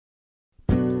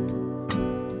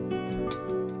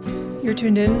You're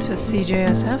tuned in to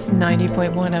CJSF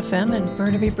 90.1 FM in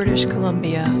Burnaby, British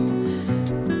Columbia.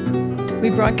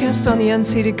 We broadcast on the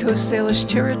unceded Coast Salish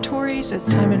territories at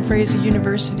Simon Fraser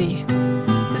University.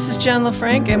 This is Jan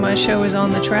LaFranc and my show is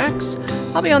On the Tracks.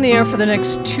 I'll be on the air for the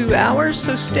next 2 hours,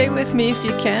 so stay with me if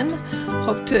you can.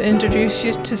 Hope to introduce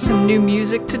you to some new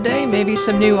music today, maybe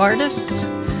some new artists.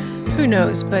 Who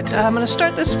knows, but I'm going to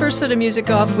start this first set of music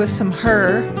off with some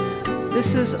Her.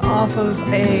 This is off of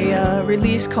a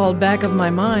release called Back of My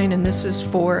Mind, and this is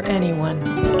For Anyone.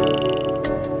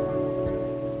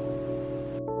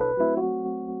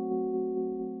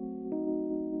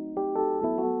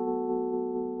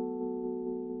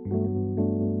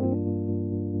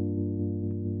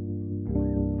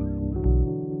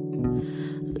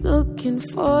 Looking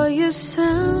for your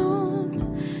sound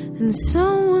in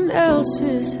someone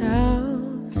else's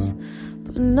house,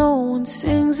 but no one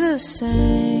sings the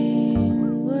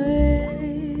same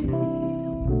way.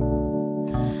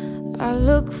 I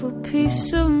look for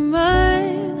peace of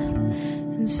mind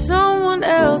in someone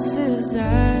else's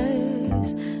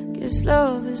eyes. Guess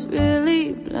love has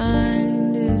really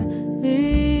blinded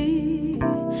me,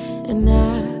 and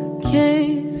I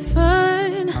can't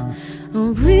find a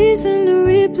reason to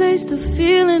replace the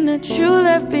feeling that you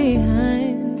left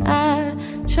behind. I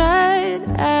tried.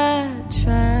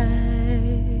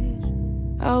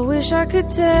 I wish I could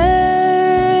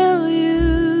tell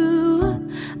you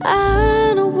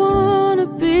I don't wanna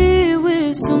be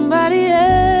with somebody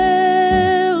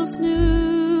else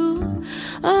new.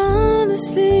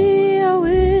 Honestly, I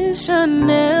wish I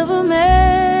never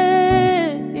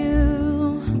met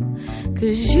you,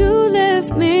 'cause you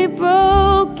left me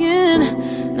broken.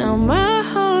 Now my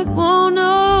heart won't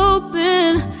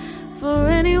open for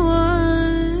anyone.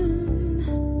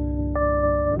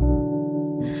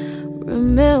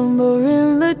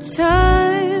 Remembering the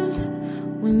times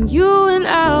when you and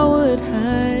I would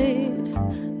hide,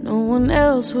 no one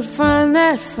else would find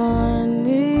that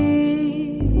funny,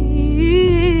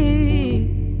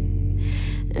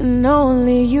 and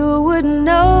only you would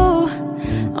know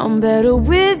I'm better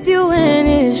with you, and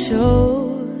it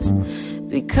shows,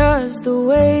 because the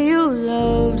way you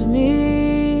loved me.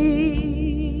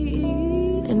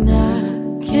 And I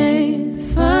can't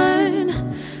find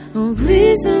a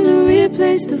reason to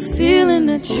replace the feeling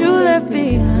that you left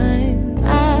behind.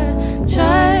 I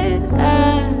tried.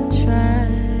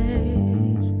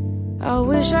 I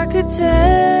wish I could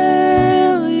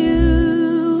tell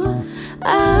you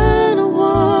I don't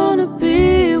wanna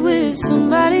be with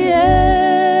somebody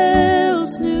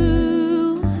else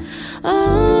new.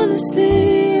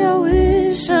 Honestly, I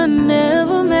wish I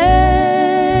never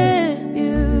met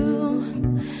you,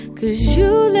 'cause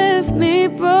you left me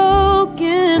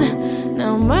broken.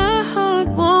 Now my heart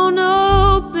won't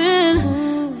open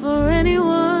for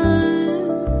anyone.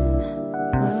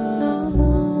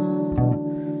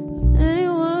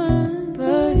 Anyone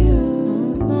but you.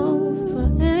 For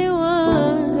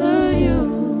anyone but you.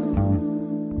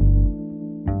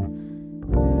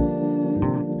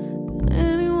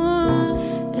 Anyone.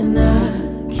 And I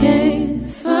can't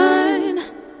find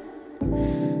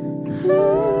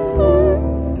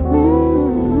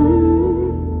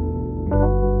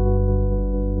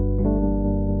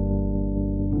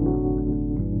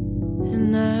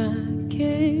and I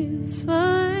can't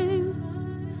find,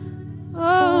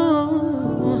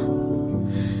 oh,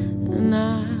 and I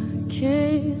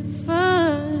can't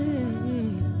find,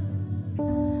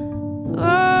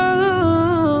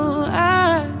 oh,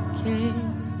 I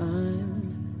can't find,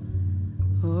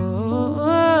 oh,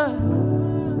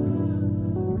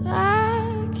 I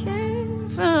can't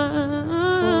find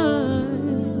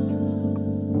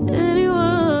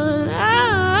anyone.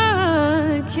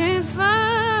 I can't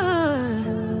find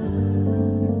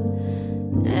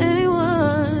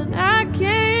anyone. I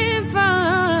can't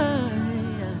find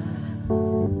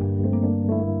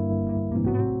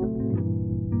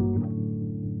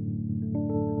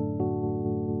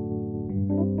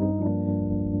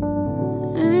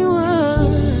anyone.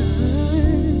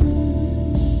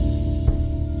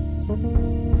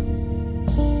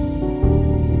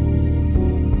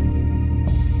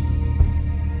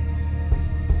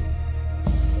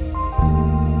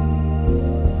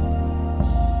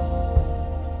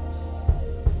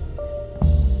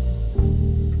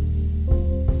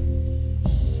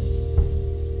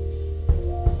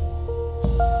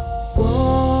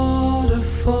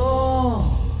 Waterfall,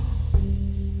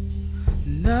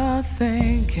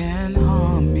 nothing can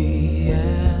harm me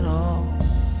at all.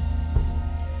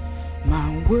 My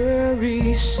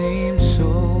worries seem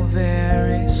so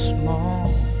very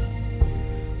small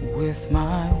with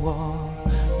my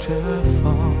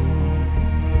waterfall.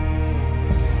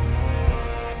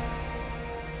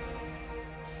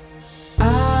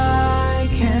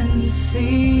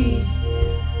 see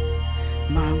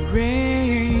my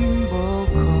rainbow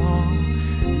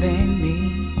calling me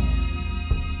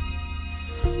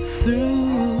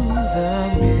through the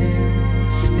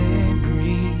misty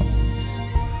breeze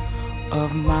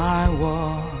of my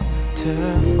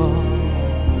waterfall.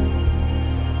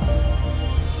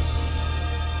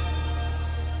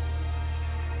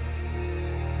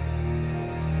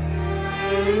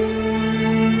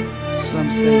 Some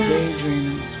say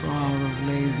daydreaming's for all those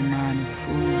lazy-minded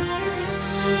fools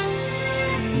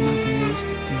with nothing else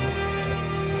to do.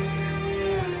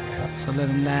 So let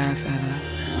them laugh at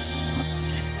us,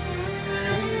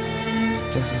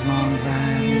 just as long as I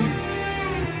have you.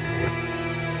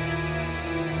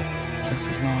 Just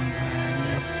as long as I have you.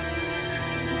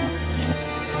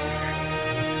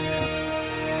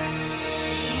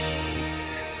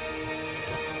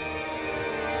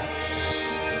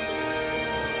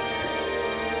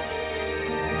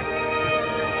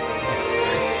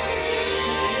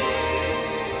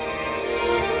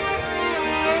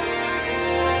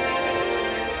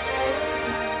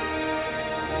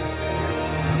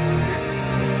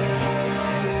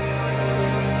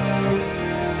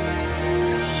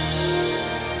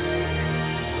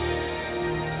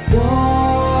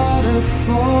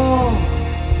 Waterfall,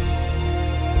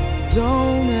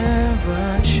 don't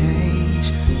ever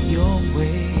change your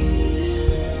ways.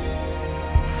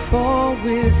 Fall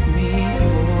with me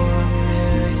for a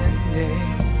million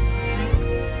days.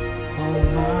 Oh,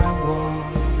 my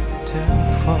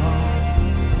waterfall.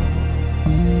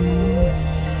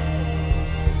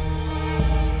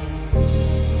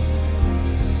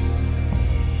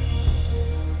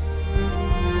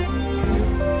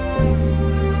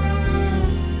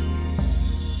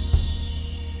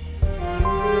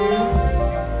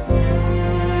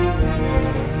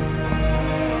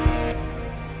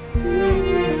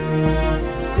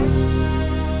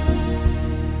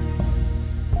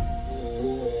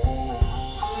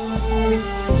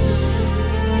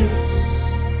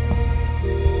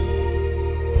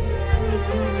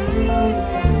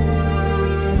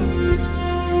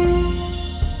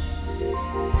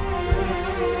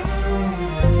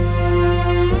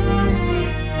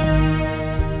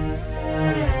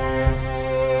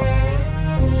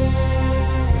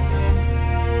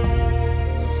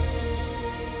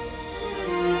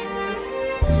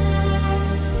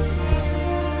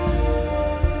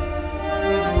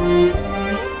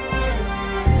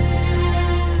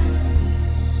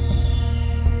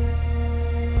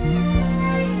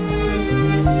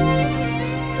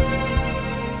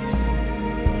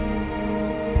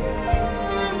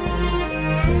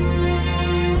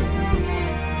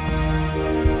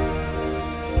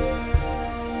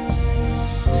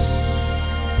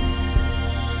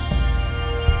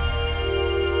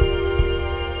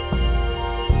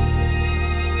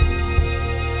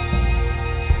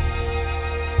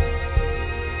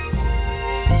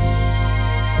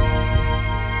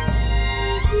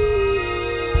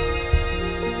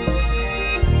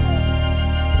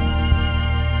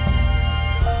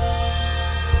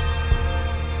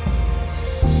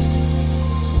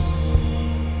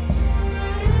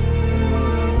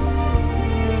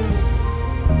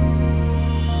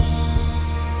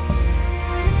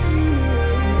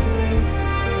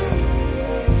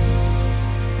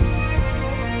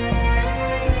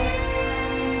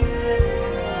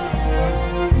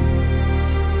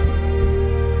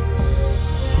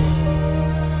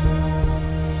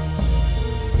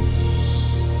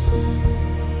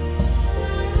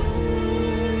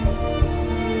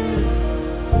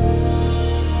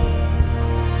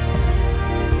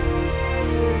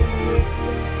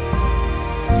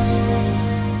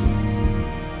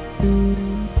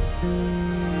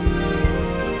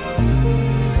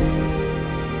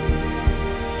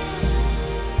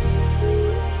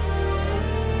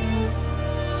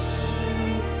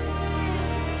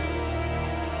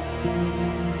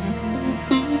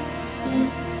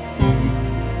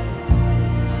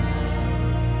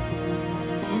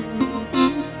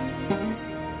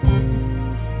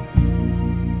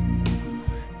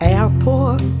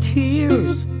 Airport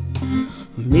tears,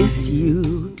 miss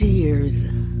you, dears.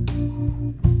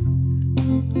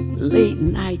 Late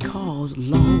night calls,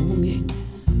 longing.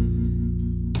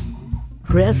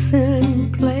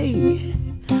 Pressing play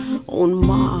on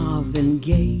Marvin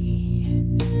Gaye,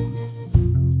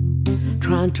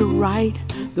 trying to right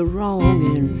the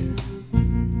wrongings.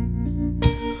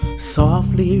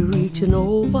 Softly reaching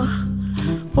over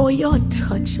for your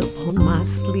touch upon my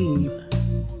sleeve.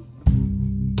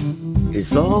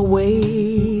 It's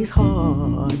always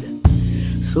hard,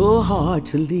 so hard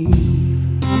to leave.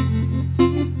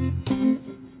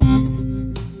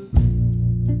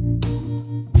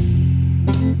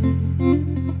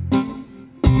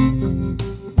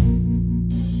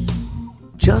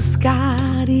 just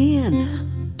got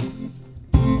in.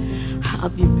 How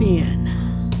have you been?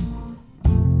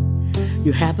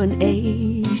 You haven't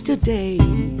aged a day.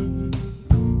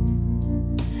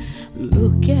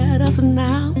 Look at us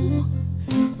now.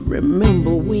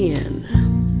 Remember when?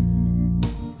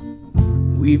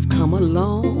 We've come a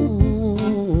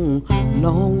long,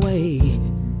 long way.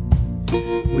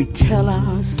 We tell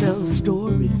ourselves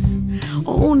stories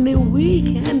only we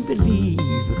can believe.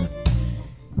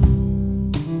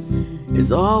 It's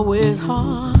always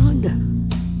hard,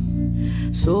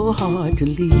 so hard to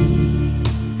leave.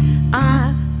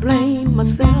 I blame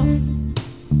myself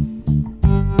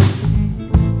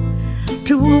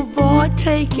to avoid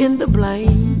taking the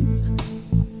blame.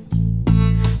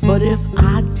 But if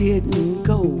I didn't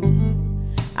go,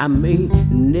 I may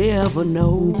never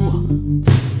know.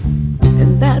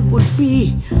 And that would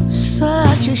be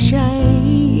such a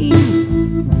shame.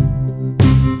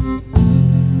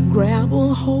 Grab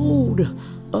a hold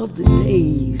of the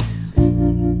days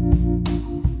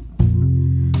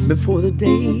before the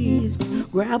days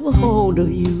grab a hold of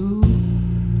you.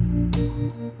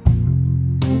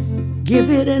 Give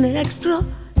it an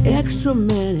extra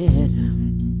minute,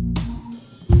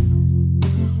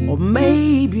 or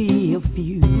maybe a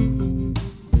few.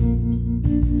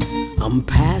 I'm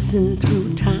passing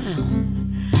through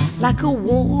town like a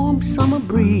warm summer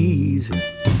breeze.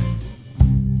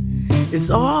 It's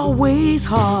always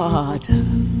hard,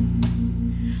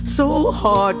 so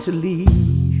hard to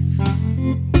leave.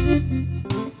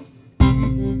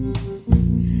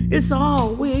 It's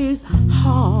always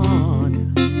hard,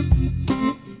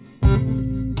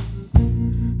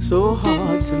 so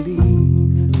hard to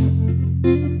leave.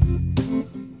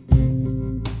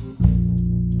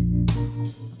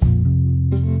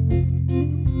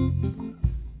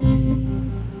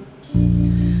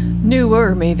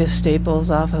 Newer Mavis Staples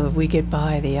off of We Get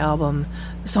By, the album.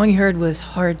 The song you heard was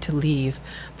Hard to Leave.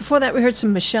 Before that we heard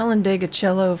some Michelle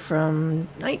Ndegeocello from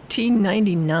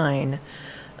 1999.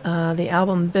 The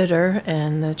album Bitter,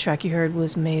 and the track you heard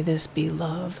was May This Be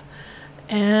Love.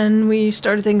 And we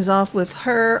started things off with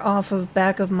Her off of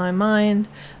Back of My Mind.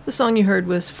 The song you heard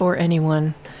was For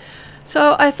Anyone.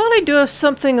 So I thought I'd do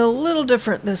something a little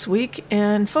different this week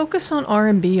and focus on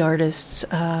R&B artists.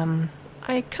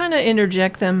 I kind of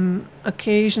interject them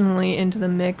occasionally into the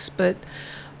mix, but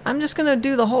I'm just going to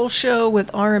do the whole show with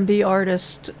R&B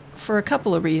artists for a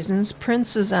couple of reasons.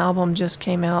 Prince's album just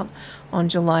came out on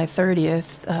July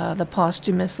 30th, the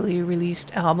posthumously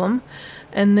released album.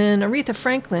 And then Aretha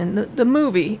Franklin, the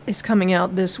movie, is coming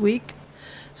out this week.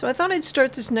 So I thought I'd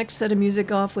start this next set of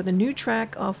music off with a new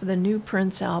track off of the new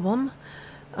Prince album.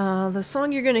 The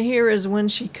song you're going to hear is When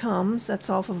She Comes. That's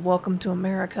off of Welcome to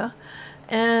America.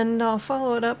 And I'll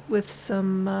follow it up with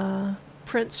some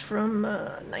Prince from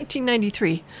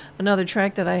 1993, another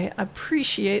track that I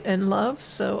appreciate and love,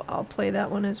 so I'll play that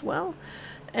one as well.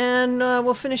 And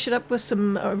we'll finish it up with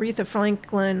some Aretha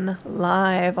Franklin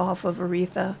live off of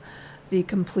Aretha, the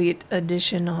complete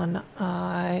edition on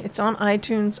it's on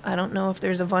iTunes. I don't know if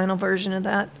there's a vinyl version of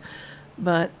that,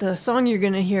 but the song you're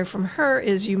going to hear from her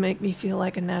is You Make Me Feel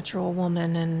Like a Natural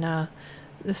Woman, and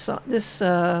this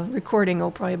recording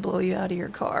will probably blow you out of your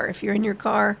car if you're in your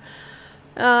car.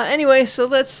 Anyway, so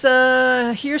let's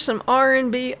hear some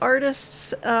R&B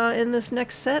artists in this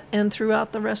next set, and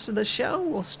throughout the rest of the show,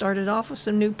 we'll start it off with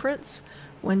some new Prince,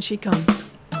 When She Comes.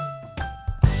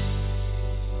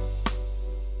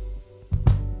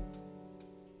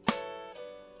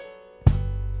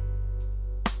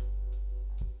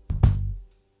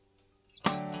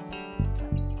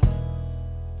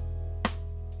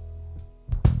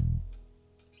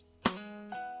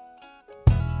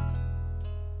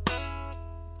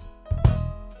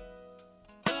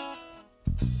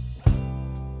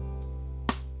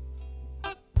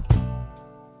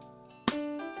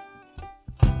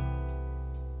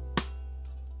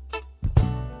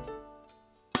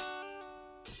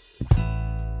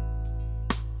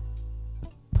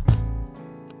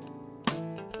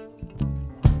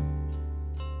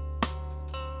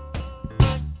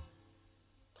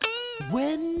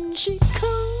 When she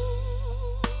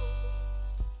comes,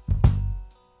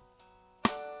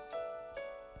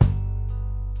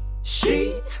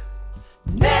 she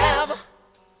never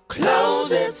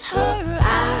closes her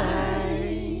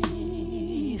eyes.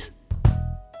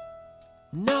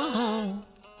 No,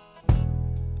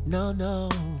 no, no.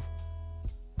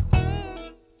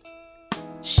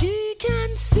 She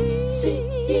can see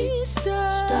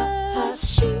stars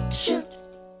shoot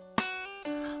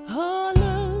all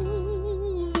over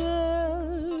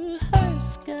her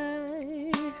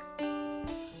sky,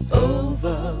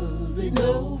 over and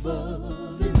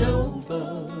over and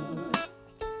over.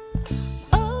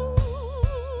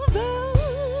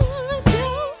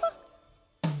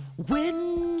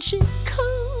 when she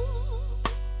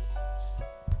comes,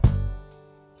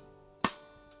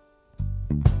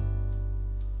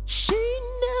 she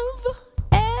never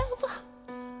ever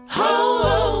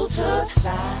holds her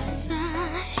size.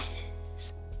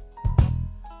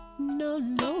 No,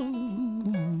 no.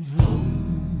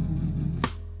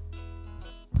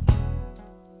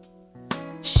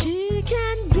 She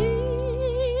can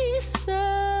be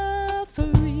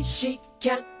suffering. She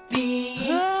can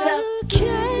be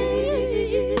occasionally.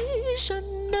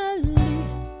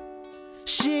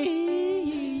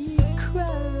 She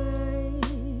cries.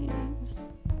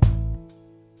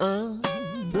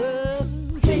 But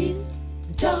please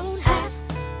don't ask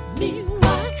me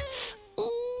why.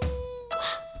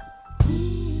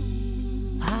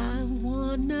 I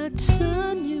wanna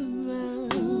turn you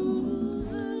around.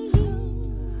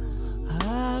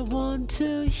 I want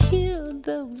to hear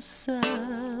those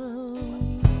sounds.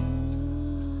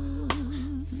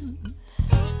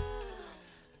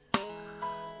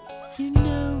 You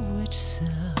know which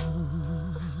sounds,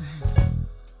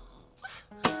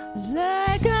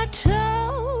 like a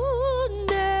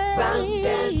tornado, round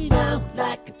and round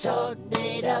like a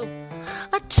tornado,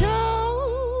 a tornado,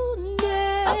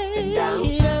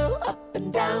 up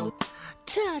and down,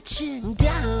 touching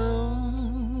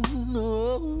down.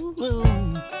 Oh, oh.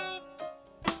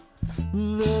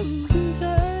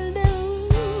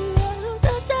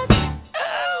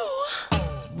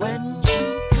 When she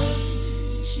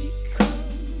comes.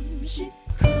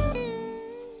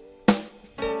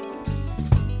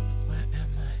 Where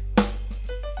am I?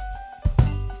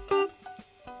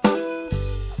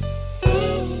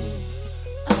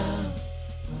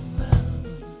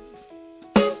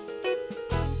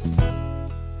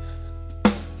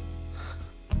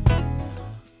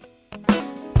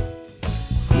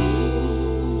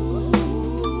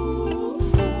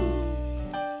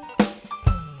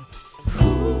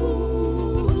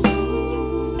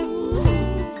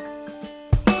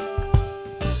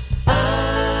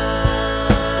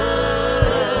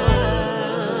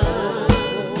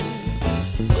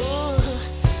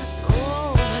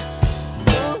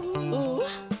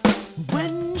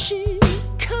 When she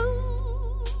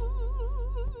comes,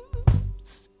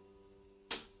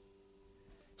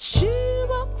 she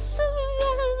walks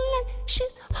around like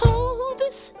she's all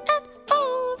this and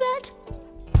all that,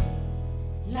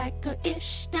 like a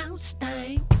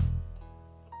Ishtausstein.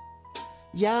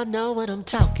 Y'all know what I'm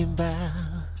talking about.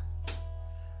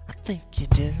 I think you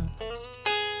do.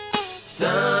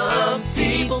 Some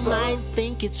people might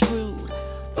think it's rude,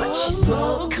 but she's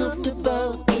more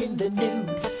comfortable in the nude.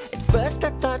 At first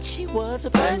I thought she was a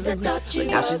first, but now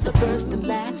she's the first and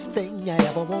last thing I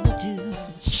ever wanna do.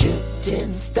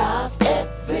 Shooting stars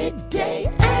every day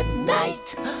and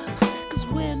night. 'Cause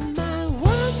when my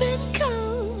woman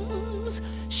comes,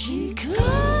 she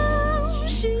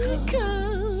comes, she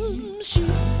comes, she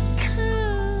comes.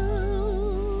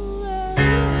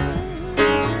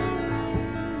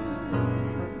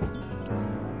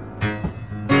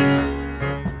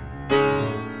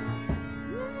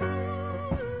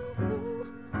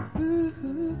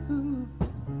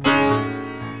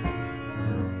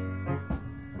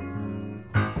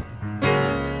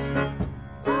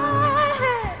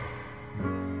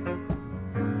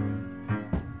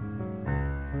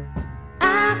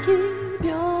 Keep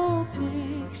your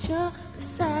picture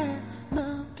beside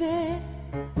my bed.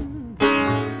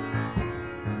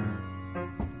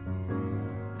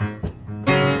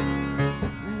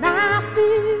 And I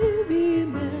still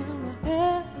remember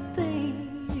everything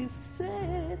you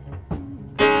said.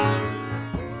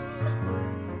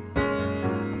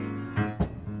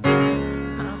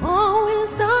 I always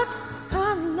thought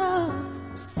our love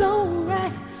was so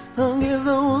right. I guess I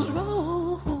was wrong.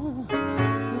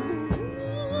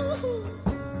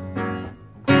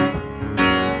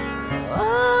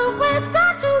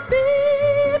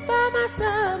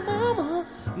 Mama,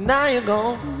 now you're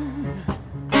gone.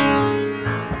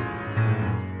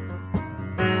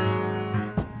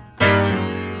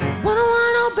 What I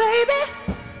wanna know, baby,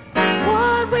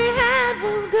 what we had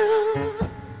was good.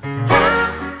 How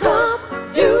come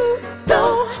you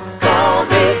don't call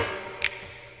me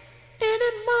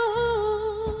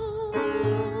anymore?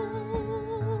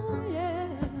 Yeah,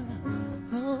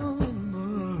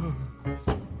 anymore.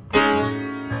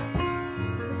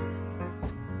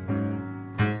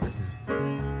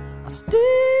 Still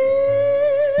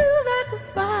like a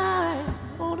fire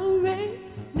on a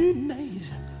rainy night.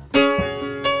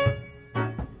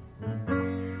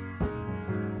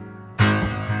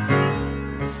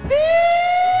 Still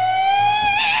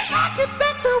like it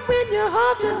better when you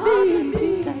hold me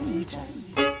tight.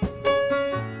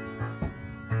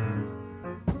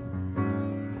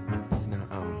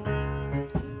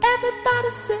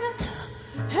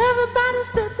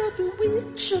 said that we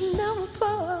should never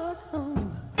part. Ooh,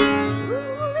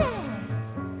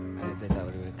 yeah. I thought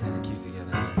we were kind of cute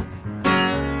together.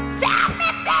 Tell me,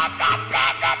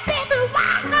 baby,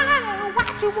 why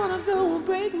you wanna go and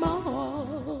break my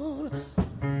heart?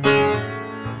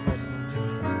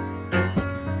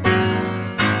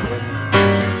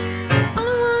 I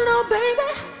don't wanna know, baby,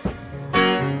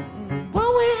 what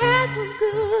we had was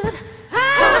good. How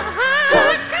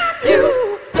come you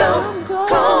don't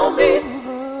call me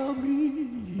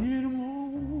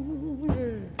anymore?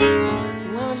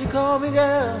 Why don't you call me,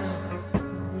 girl?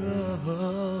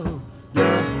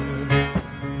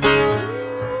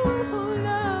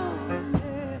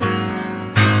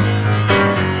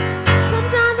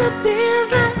 Sometimes it feels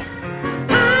like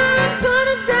I'm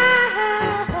gonna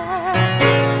die.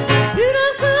 You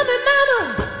don't call me mama,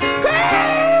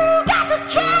 girl, got to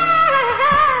try.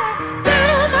 Down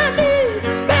on my knees,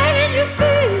 begging you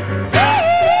please, please.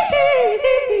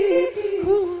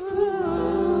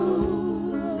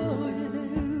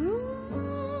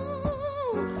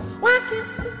 Why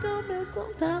can't you call me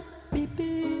sometime,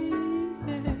 baby?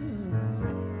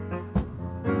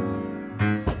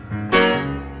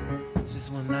 Just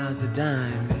 $1 a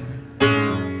dime, baby.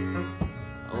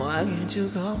 Why can't you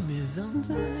call me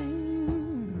sometime?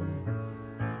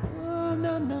 Oh,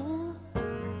 no, no.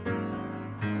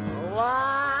 Why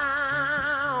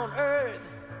on earth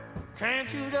can't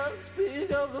you just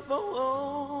pick up the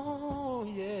phone?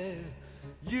 Yeah,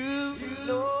 you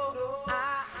know I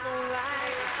don't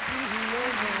like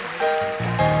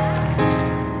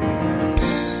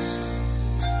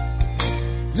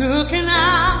you. Looking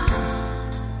out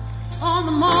on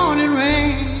the morning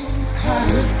rain,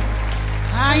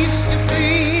 I used to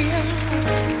feel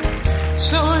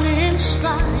so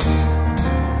uninspired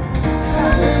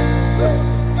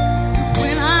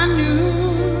when I knew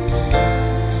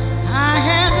I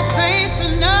had to face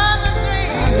another day.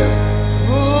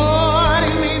 Oh,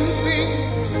 it made me feel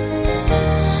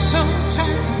so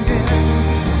tired.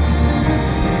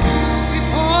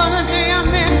 Before the day I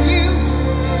met you,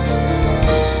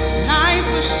 life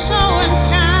was so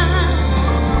unkind,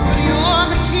 but you're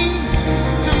the key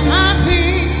to my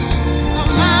peace of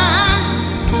mind.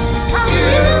 How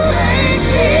you make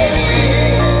me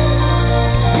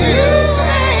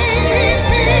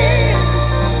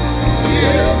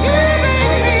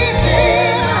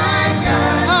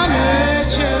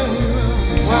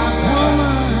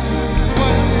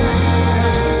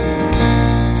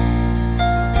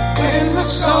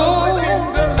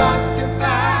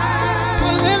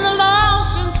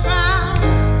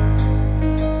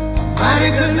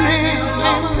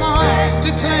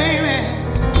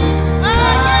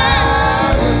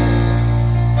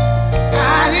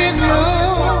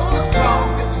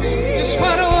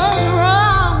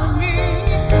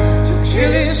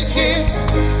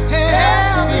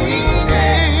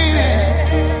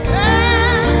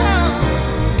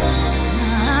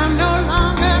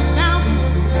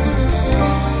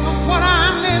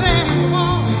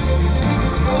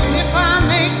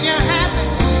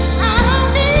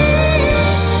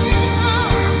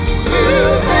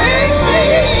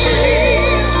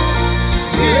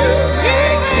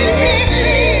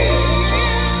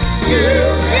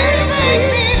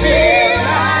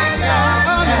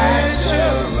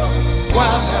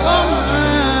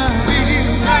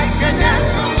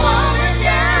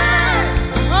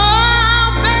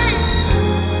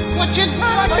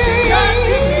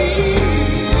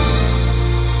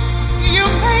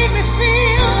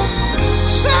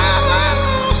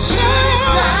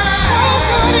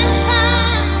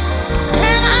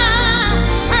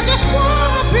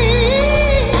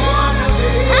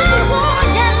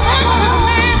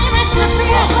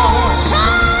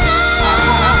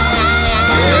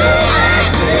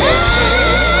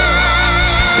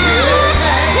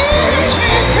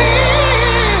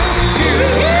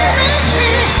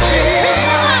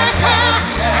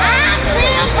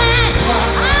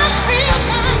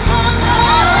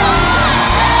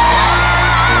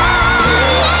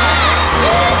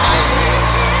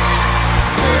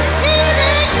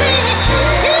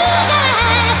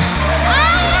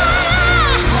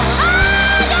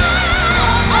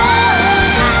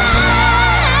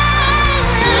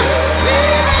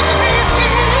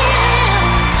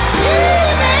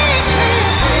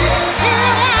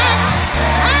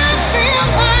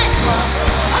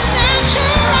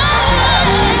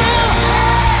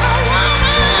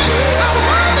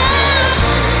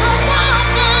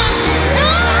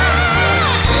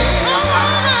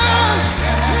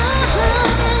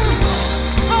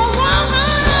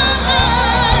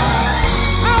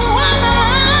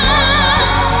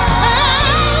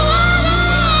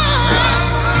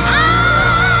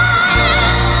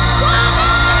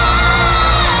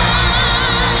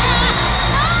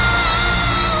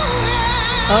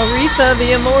Aretha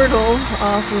the Immortal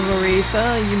off of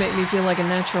Aretha, You Make Me Feel Like a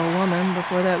Natural Woman.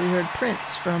 Before that we heard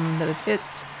Prince from the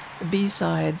hits, the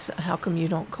B-sides, How Come You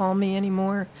Don't Call Me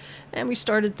Anymore. And we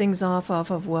started things off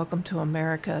of Welcome to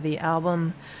America, the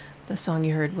album. The song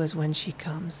you heard was When She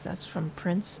Comes. That's from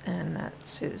Prince, and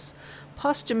that's his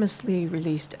posthumously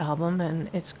released album, and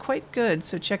it's quite good,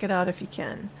 so check it out if you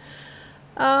can.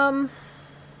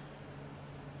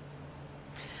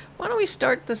 Why don't we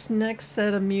start this next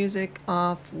set of music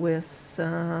off with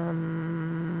some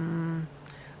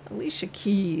Alicia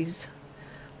Keys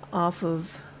off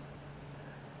of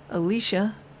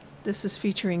Alicia. This is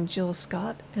featuring Jill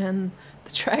Scott, and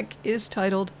the track is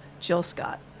titled Jill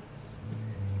Scott.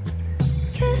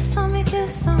 Kiss on me,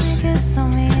 kiss on me, kiss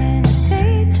on me in the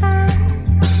daytime,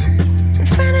 in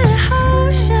front of the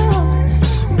whole show,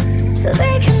 so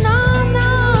they can all know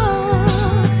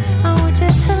I want you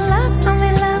to love on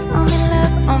me, love on me,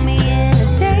 love on me in the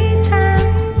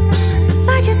daytime,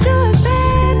 like you do at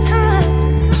bedtime,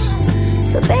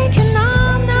 so they can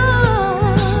all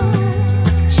know.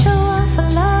 Show off for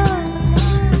love,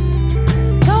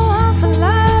 go off for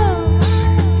love,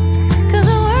 'cause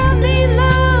the world needs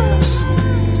love,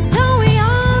 don't we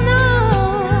all know?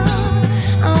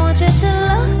 I want you to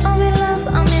love on me, love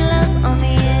on me, love on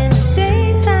me in the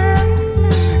daytime,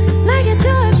 like you do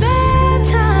at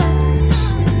bedtime,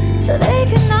 so they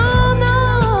can all know.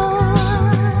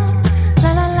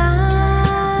 La la la,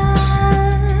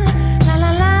 la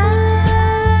la la,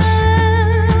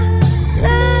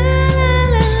 la la la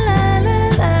la la la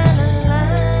la,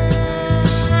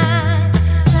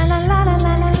 la la la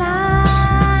la la la,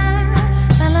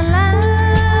 la la la la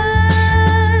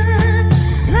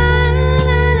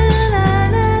la, la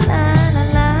la la la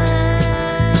la.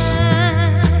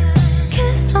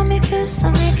 Kiss on me, kiss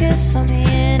on me, kiss on me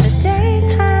in the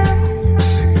daytime,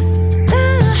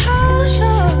 then the whole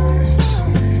show,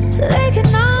 so they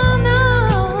can all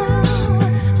know.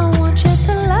 I want you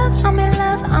to love on me,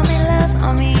 love on me, love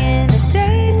on me in the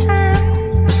daytime,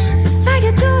 like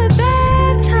you do at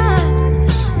bedtime,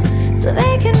 so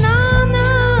they can all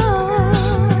know.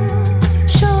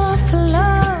 Show off for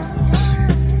love,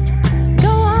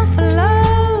 go off for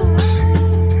love,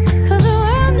 'cause the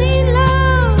world needs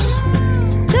love,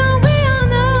 don't we all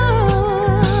know?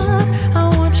 I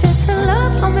want you to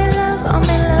love on me, love on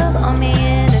me, love on me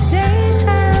in the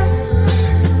daytime,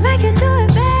 like you do at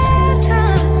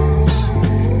bedtime,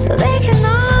 so they can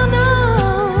all know.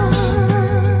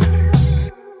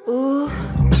 Ooh,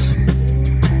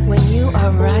 when you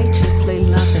are righteously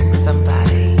loving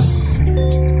somebody,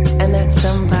 and that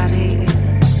somebody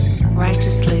is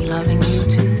righteously loving you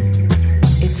too,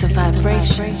 it's a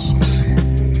vibration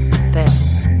that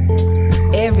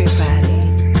everybody,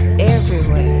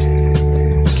 everywhere,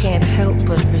 can't help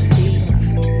but receive.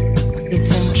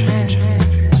 It's entrancing.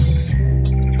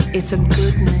 It's a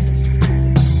goodness,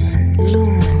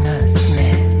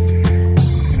 luminousness,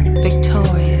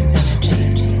 victorious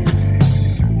energy.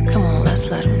 Come on, let's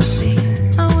let them see.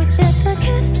 I want you to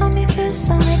kiss on me, kiss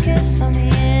on me, kiss on me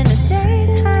in the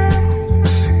daytime,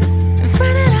 in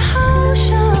front of the whole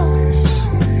show.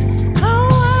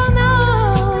 Oh, no.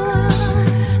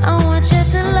 I want you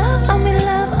to love on me,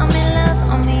 love on me, love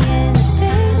on me in the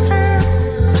daytime,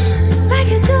 like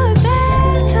you do at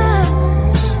bedtime.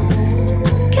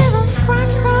 Give 'em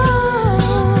front row.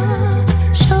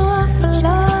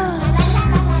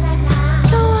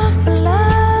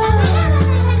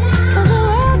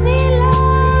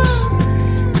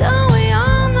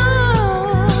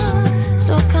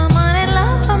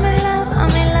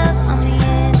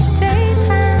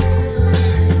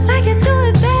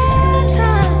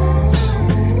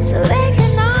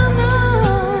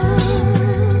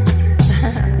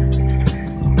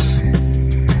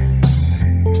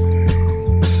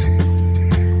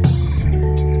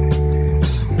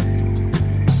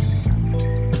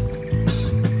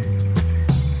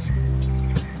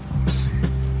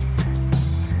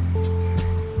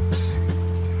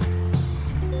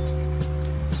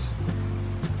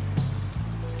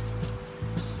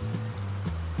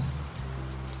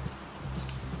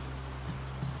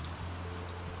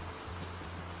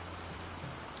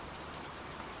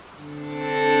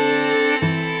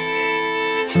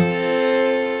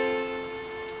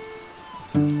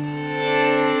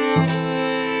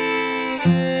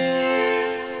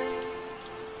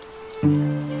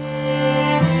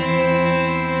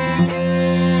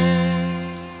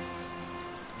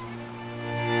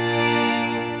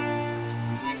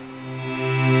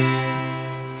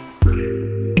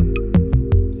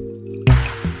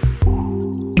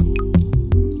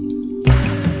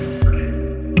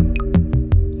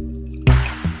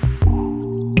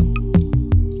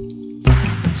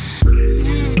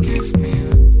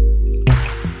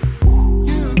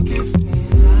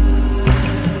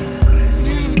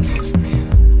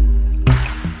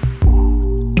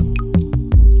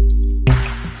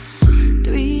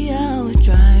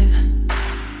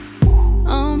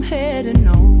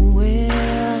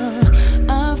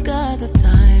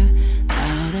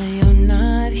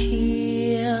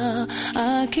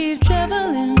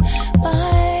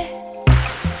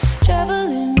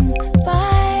 traveling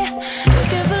by,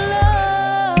 looking for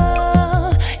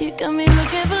love. You got me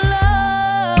looking for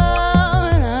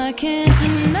love, and I can't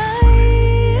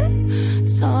deny,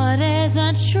 as hard as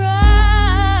I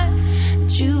try,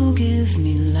 that you give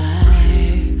me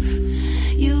life.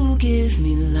 You give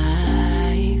me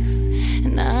life,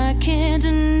 and I can't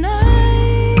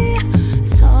deny,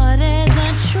 as hard as I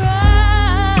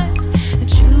try,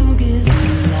 that you give me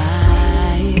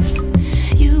life.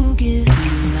 You give me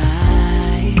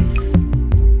life.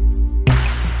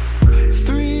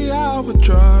 3-hour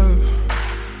drive,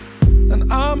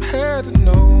 and I'm headed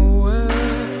nowhere.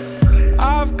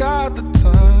 I've got the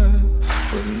time,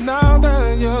 but now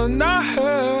that you're not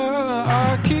here,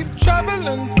 I keep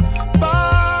traveling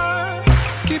by,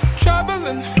 keep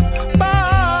traveling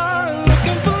by,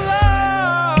 looking for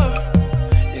love.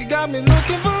 You got me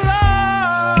looking for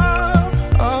love.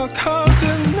 I can't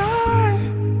deny,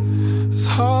 as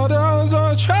hard as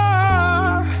I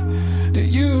try, that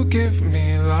you give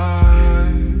me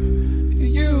life.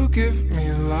 You give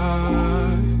me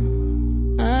life.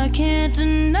 I can't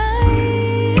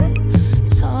deny,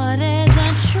 as hard as I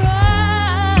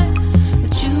try,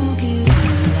 that you give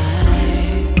me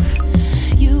life.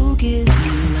 You give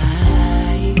me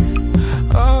life.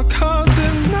 I can't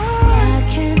deny, I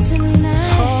can't deny, as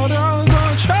hard as I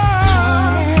try,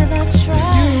 hard as I try,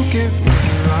 that you give me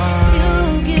life. you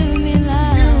give me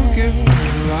life. You give me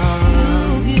life. You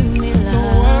give me life. No,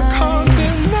 I can't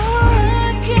deny, I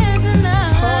can't deny,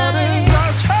 as hard as I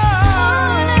try, as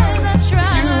hard as I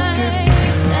try, you give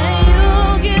me that life. you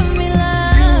give me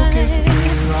life. You give me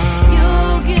life. You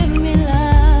give me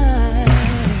life.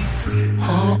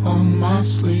 Heart on my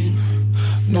sleeve.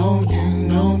 No, you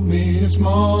know me. It's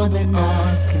more than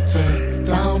I can take.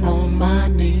 Down on my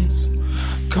knees.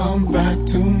 Come back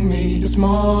to me. It's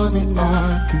more than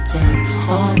I can take.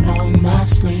 Heart on my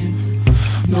sleeve.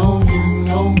 No, you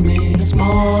know me. It's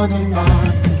more than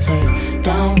I can take.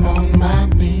 Down on my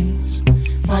knees.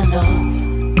 My love.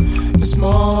 It's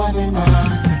more than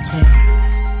I can take.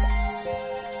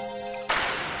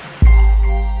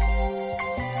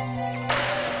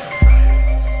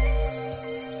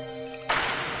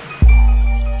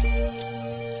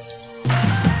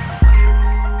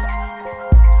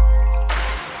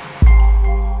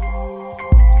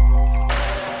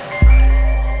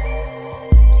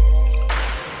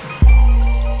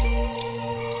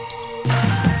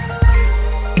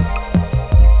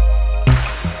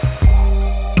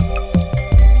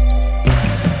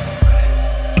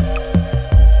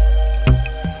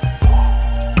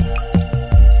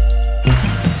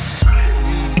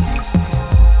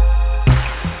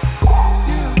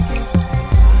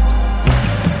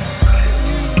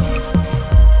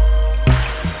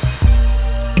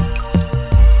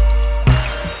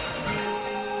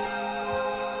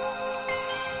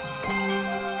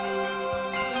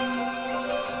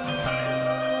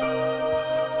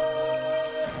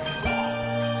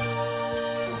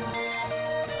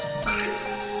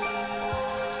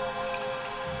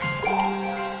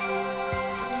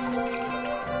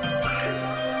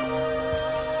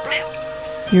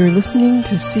 You're listening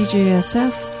to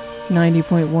CJSF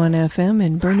 90.1 FM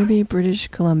in Burnaby, British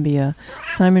Columbia,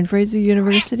 Simon Fraser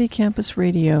University Campus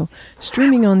Radio,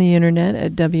 streaming on the internet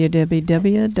at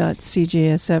www.cjsf.ca.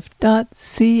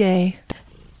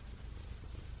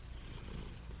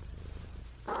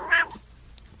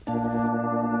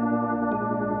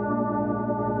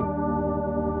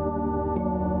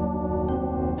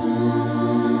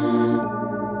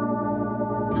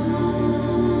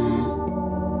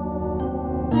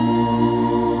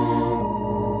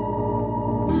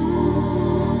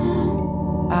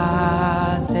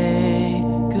 I say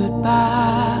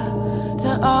goodbye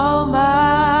to all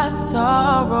my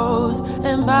sorrows,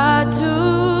 and by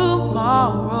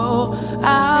tomorrow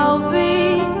I'll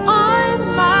be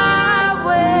on my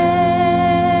way.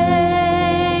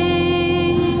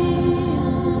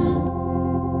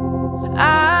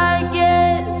 I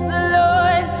guess the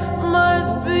Lord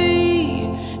must be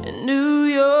in New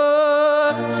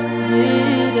York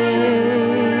City.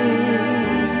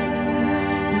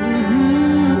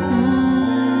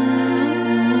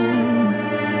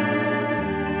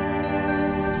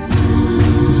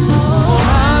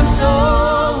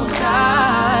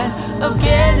 Of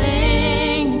getting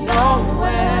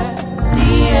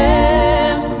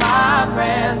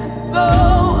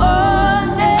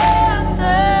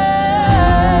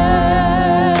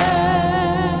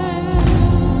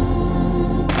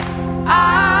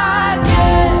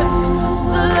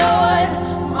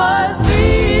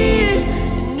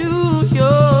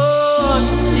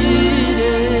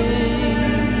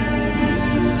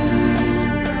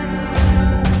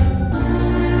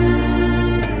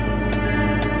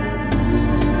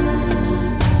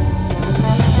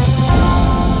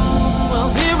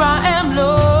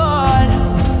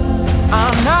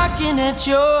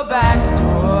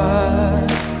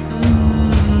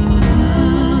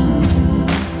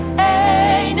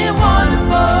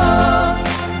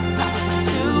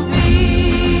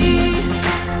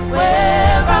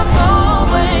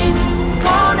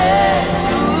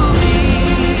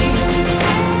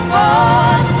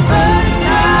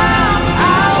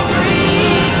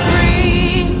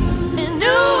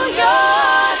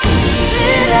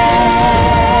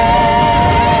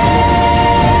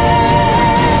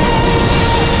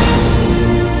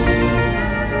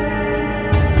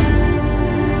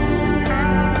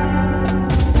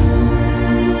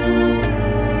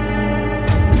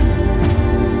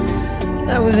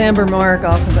That was Amber Mark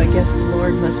off of I Guess the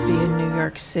Lord Must Be in New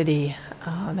York City.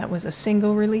 That was a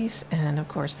single release, and of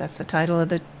course that's the title of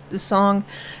the song.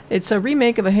 It's a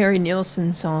remake of a Harry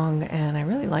Nilsson song, and I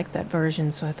really like that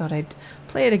version, so I thought I'd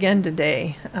play it again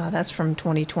today. That's from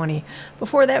 2020.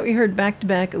 Before that, we heard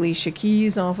back-to-back Alicia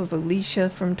Keys off of Alicia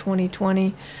from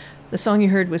 2020. The song you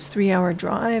heard was 3 Hour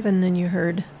Drive, and then you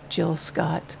heard Jill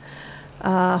Scott.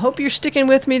 Hope you're sticking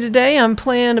with me today. I'm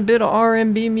playing a bit of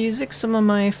R&B music, some of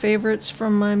my favorites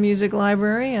from my music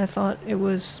library. I thought it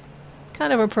was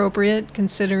kind of appropriate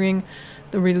considering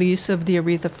the release of the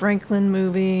Aretha Franklin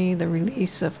movie, the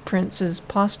release of Prince's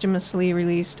posthumously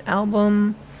released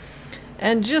album,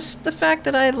 and just the fact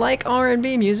that I like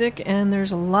R&B music, and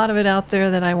there's a lot of it out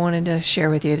there that I wanted to share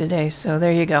with you today. So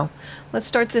there you go. Let's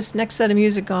start this next set of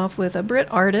music off with a Brit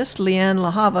artist, Lianne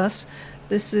La Havas.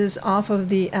 This is off of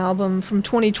the album from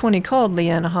 2020 called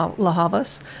Lianne La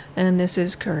Havas, and this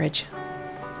is Courage.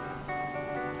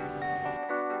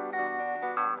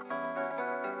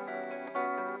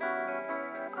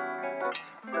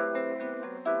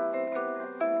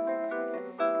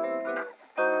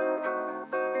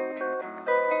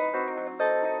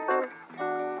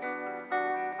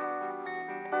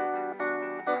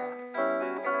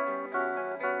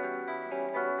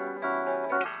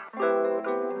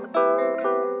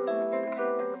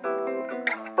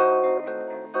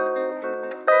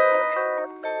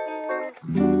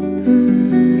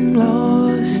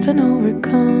 Lost and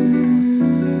overcome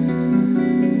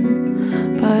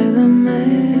by the memory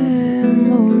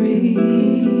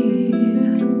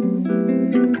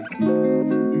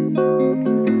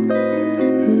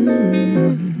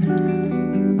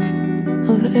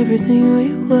of everything we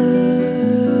were,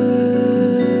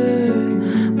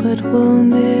 but will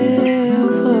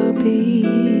never be.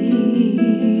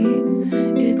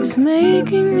 It's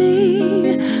making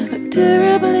me a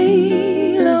terribly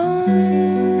lonely,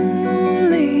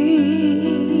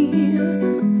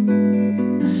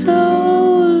 so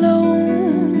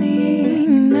lonely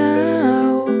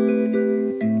now.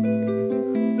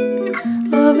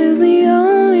 Love is the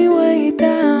only way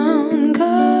down.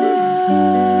 Courage,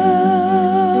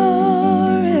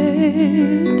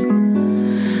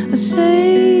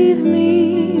 save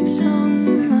me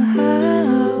somehow.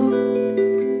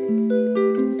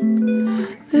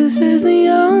 This is the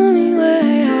only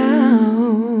way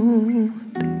out.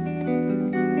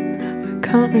 I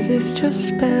can't resist your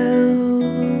spell.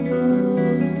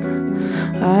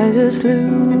 I just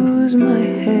lose my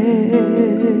head.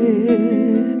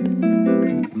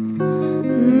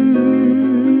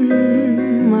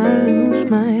 I lose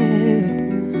my head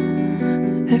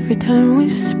every time we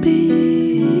speak.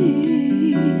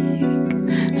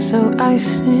 So I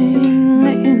sing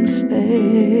instead.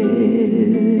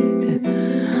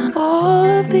 All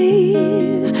of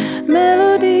these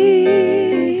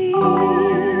melodies,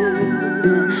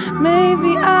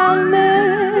 maybe I'll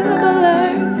never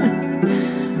learn.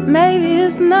 Maybe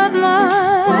it's not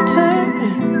my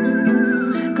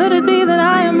turn. Could it be that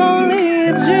I am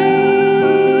only dreaming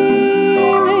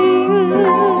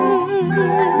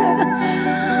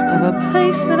of a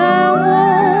place that I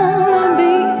wanna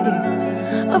be,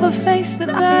 of a face that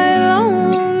I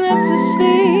long to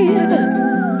see,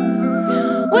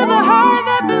 with a heart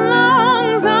that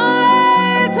belongs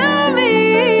only to me,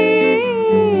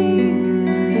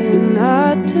 and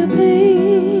not to be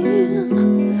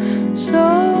so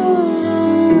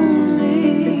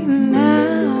lonely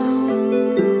now.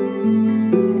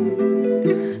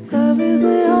 Love is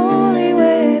the only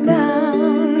way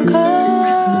down. Courage,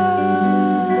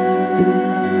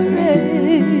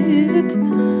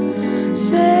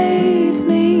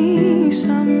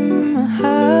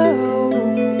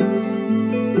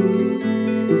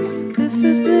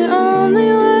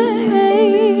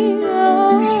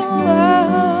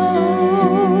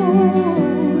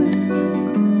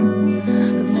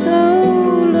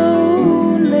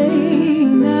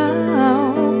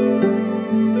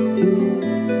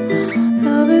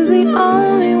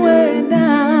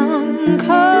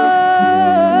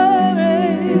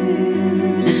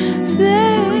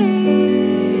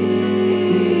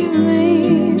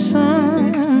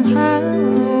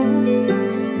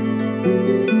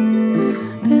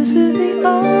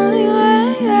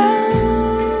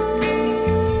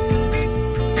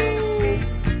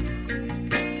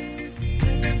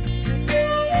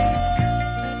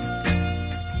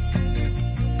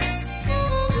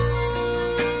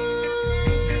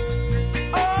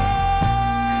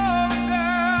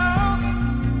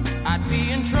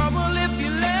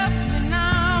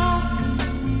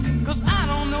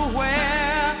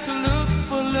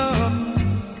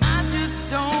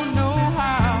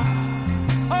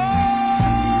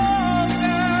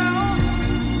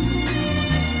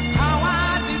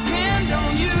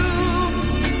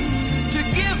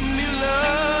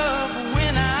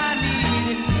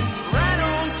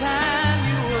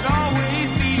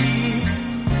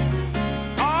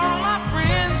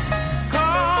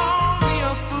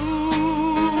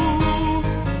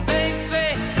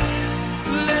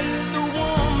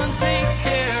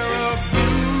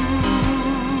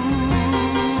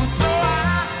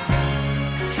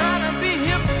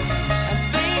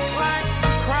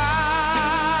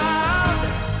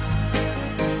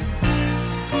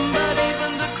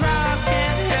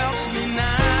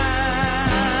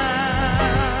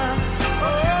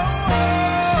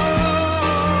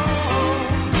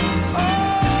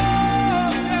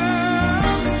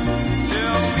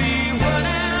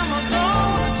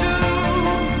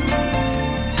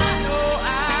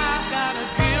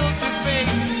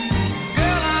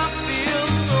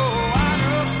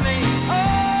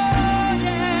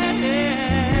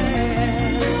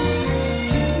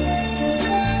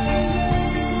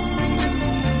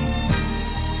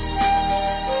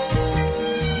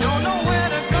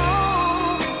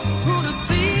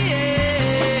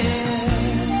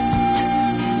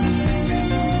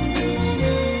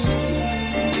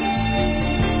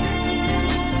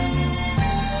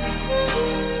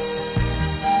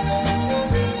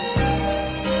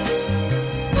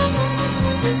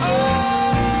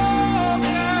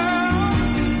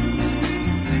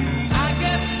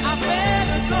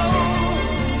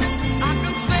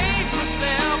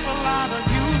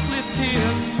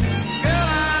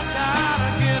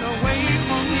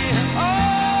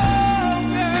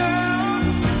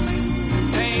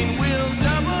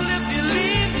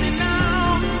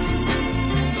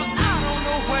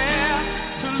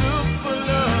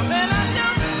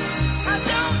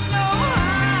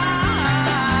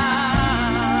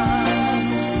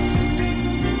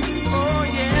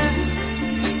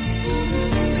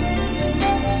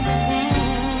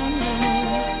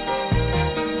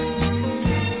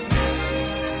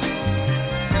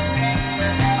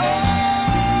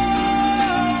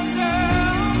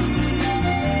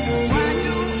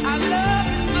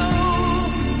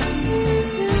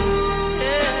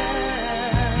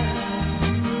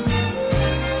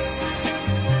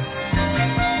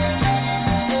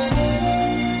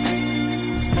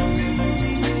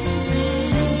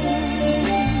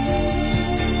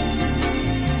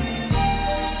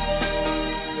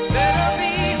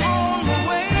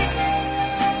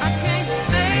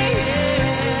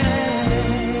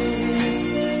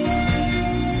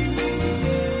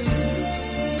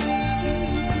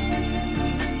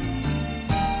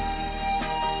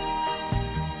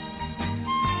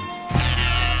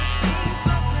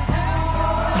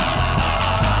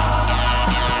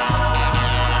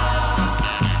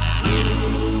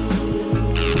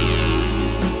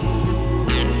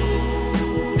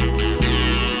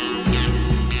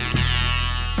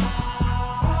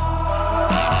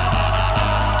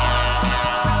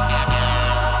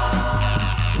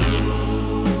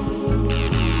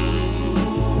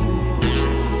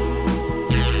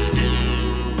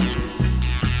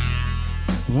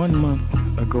 1 month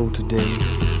ago today,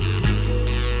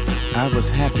 I was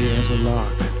happy as a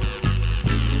lark.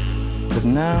 But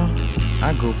now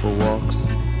I go for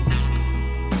walks,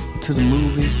 to the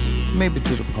movies, maybe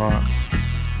to the park.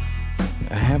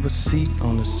 I have a seat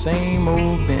on the same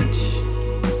old bench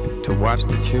to watch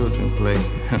the children play.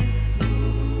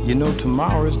 You know,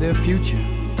 tomorrow is their future.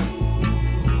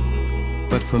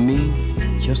 But for me,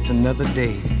 just another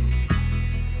day.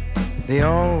 They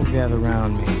all gather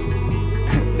around me.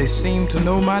 They seem to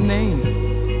know my name.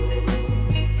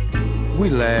 We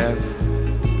laugh,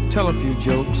 tell a few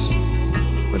jokes,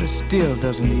 but it still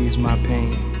doesn't ease my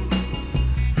pain.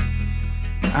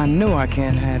 I know I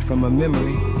can't hide from a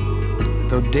memory,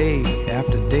 though day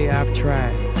after day I've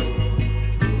tried.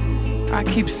 I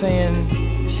keep saying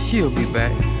she'll be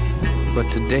back,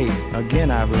 but today again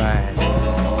I've lied.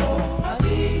 Oh, I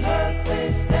see her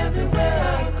face everywhere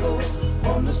I go,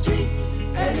 on the street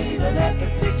and even at the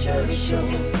picture show.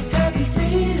 Have you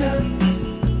seen her?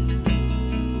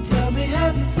 Tell me,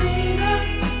 have you seen her?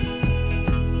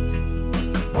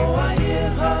 Oh, I hear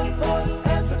her voice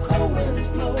as the cold winds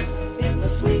blow in the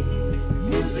sweet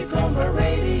music on my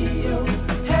radio.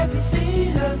 Have you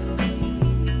seen her?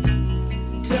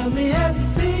 Tell me, have you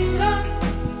seen her?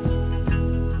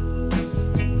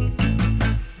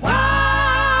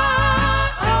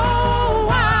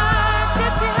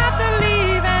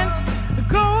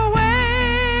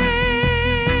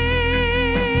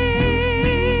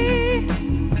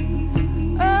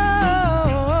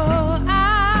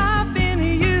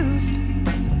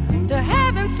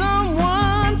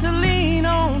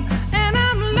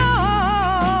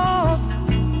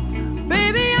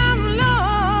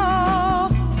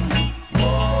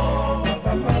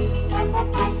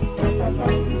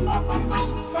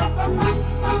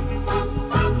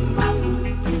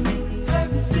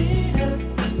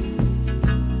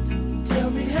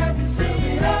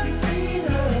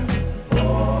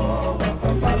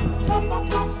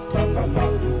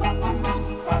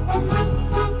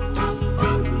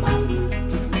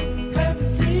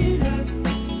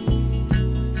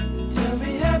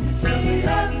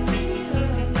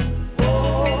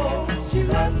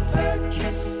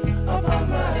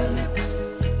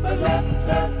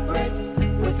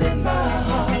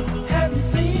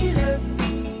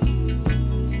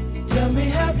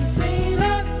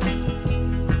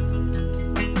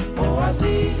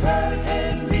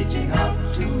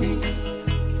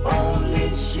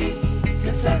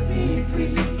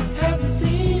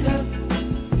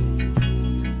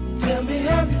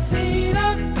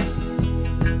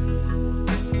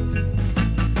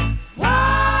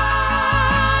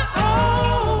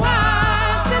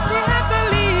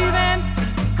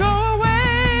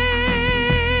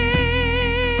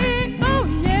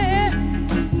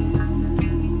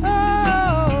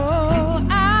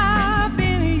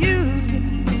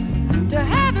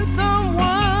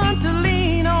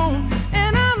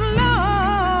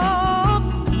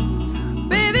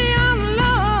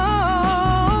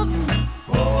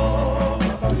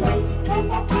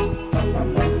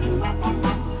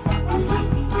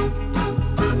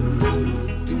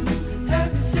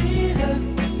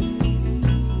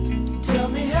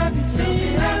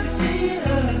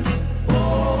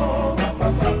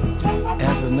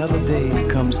 Another day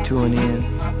comes to an end.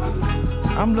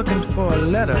 I'm looking for a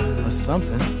letter or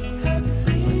something,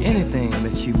 or anything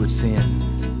that she would send.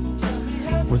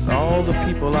 With all the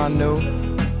people I know,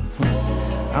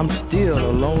 I'm still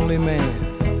a lonely man.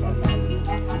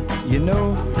 You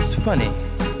know, it's funny.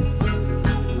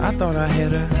 I thought I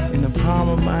had her in the palm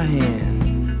of my hand.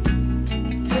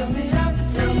 Tell me, have you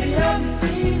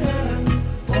seen her?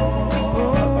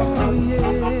 Oh, yeah.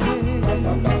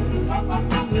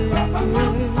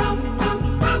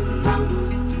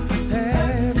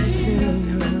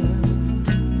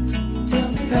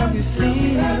 Have you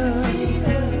seen her? Have you seen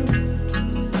her?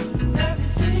 Have you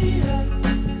seen her?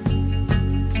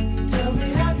 Tell me,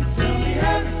 have you seen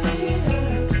her?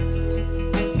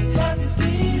 Have you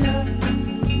seen her?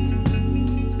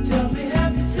 Tell me,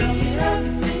 have you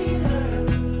seen her?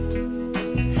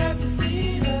 Have you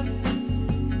seen her?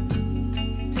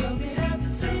 Tell me, have you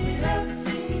seen her?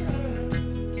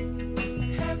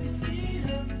 Have you seen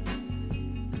her?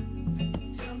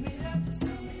 Tell me, have you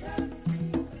seen her?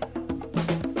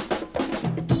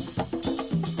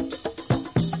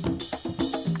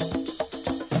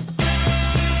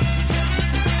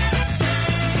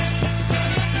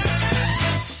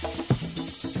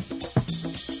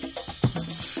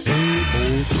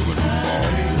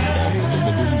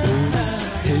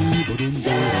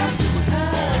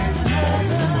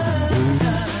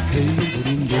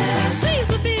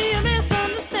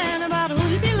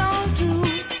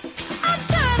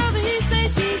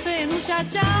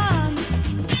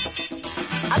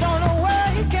 I don't know where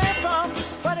he came from,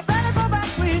 but he better go back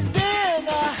where he's been.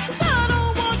 'Cause I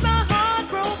don't want my heart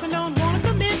broken, don't wanna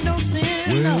commit no sin.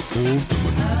 Well,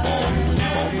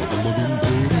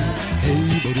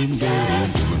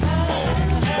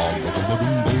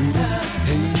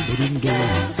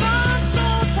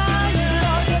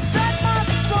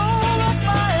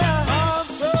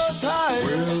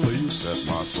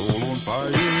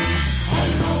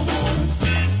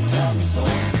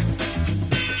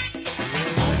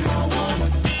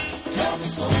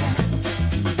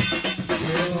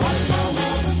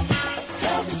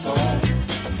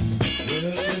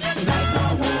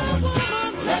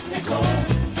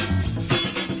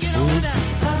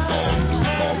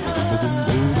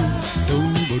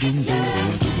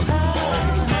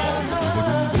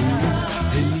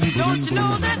 Don't you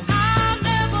know that I'll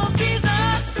never be the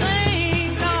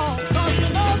same? No, 'cause you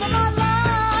know that my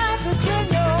life is in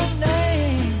your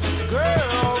name.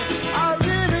 Girl, I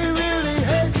really, really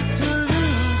hate to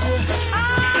lose you.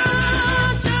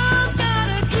 I just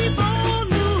gotta keep on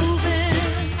moving.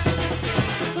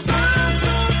 'Cause I'm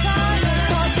so tired,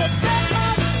 'cause you set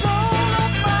my soul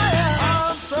on fire.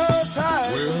 I'm so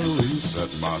tired. well, you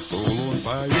set my soul on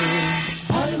fire.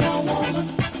 I'm a woman,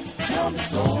 tell me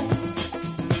so.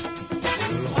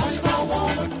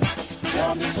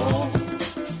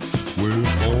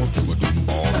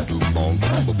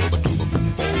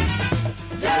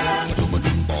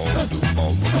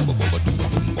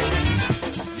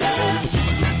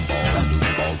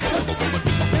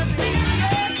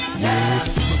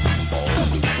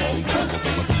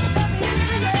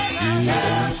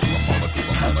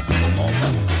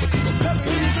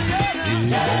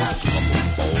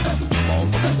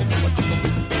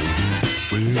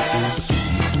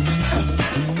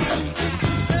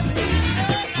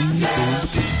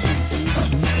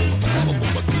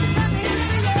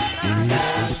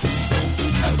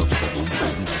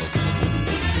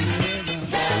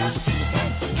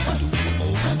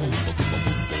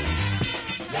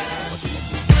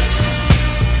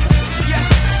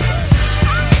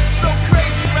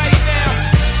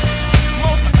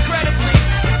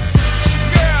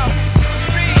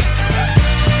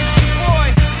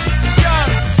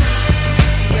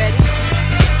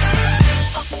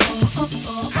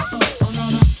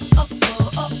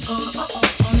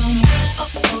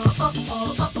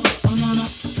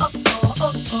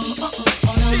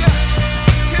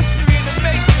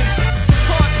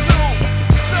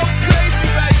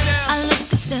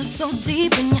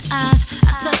 Deep in your eyes,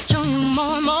 I touch on you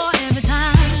more and more every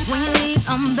time. When you leave,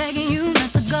 I'm begging you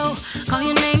not to go. Call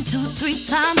your name 2-3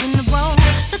 times in a row.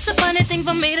 Such a funny thing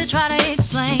for me to try to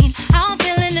explain. How I'm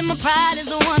feeling and my pride is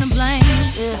the one to blame.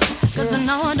 Cause I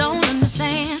know I don't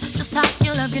understand just how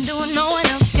your love can do it, no one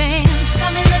else can.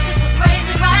 Got me looking so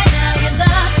crazy right now. Your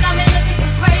love got me looking so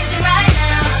crazy right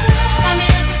now. Got me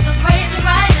looking so crazy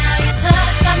right now. Your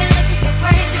touch got me looking so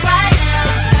crazy right now.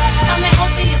 Got me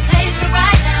hoping you page me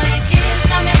right now. Your kiss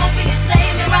got me hoping you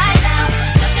save me right now.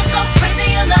 Looking so crazy,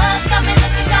 your love got me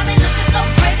looking so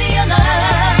crazy, your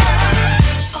love.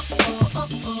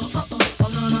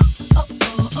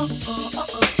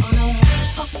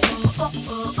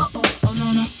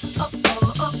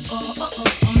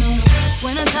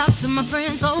 When I talk to my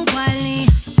friends so quietly,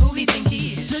 who he think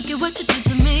he is? Look at what you did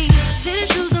to me. Fitted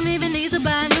shoes don't even need to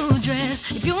buy a new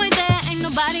dress. If you ain't there, ain't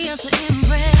nobody else to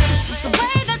impress. It's the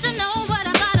way that you know what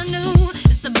I thought I knew.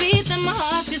 It's the beat that my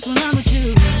heart gets when I'm with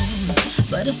you.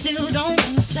 But I still don't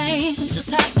understand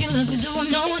just how you look and do what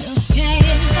no one else can.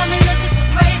 Got me looking so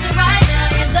crazy right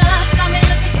now. Your love's got me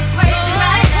looking so crazy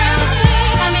right now.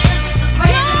 Got me looking so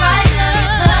crazy right now. Your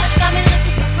touch got me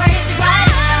looking so crazy right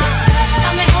now.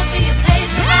 Got me hoping you page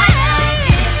me right now. Your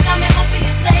kiss got me hoping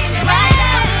you save me right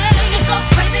now. Looking so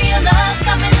crazy, your love's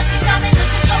got me looking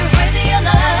so crazy, your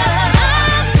love.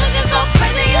 I'm looking so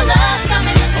crazy, your love's got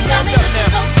me looking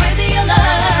so crazy, your love.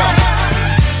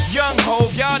 Young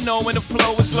Hov, y'all know when the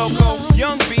flow is loco.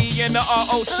 Young B and the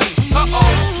ROC.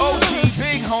 OG,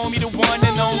 big homie, the one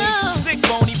and only. Stick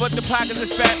bony, but the pockets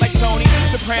is fat like Tony.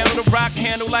 Soprano, the rock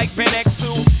handle like Ben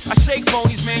X2. I shake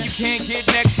phonies, man, you can't get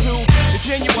next to. The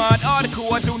genuine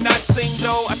article, I do not sing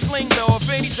though. I sling though,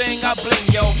 if anything, I bling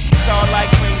yo. Star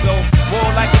like Ringo, war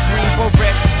like a Greensboro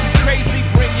wreck. Crazy,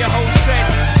 bring your whole set.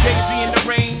 Jay-Z in the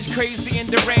range, crazy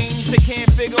in the range. They can't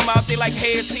figure him out, they like,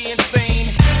 hey, is he insane?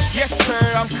 Yes, sir,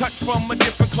 I'm cut from a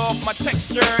different cloth. My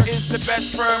texture is the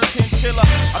best firm chinchilla.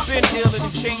 I've been iller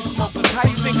than chain smokers. How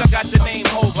you think I got the name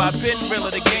over? I've been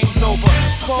realer, the game's over.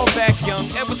 Fall back young,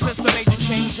 ever since I made the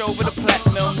change over to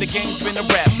platinum, the game's been a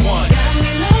rap one. Got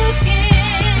me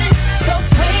looking so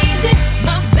crazy,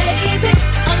 my baby.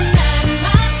 I'm not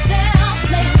myself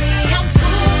lately. I'm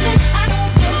cool.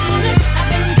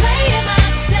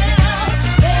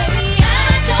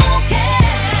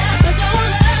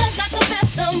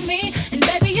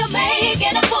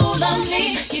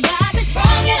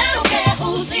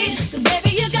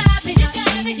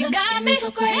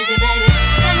 so crazy, baby.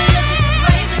 Got me looking so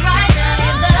crazy right now.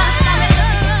 Your love got me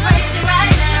looking so crazy right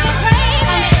now. Got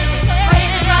me looking so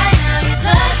crazy right now. Your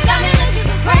touch got me looking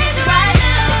so crazy right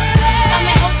now. Got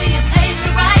me hoping you page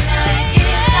me right now. Your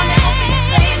kiss got me hoping you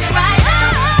save me right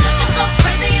now. Looking so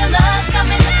crazy, your love got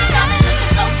me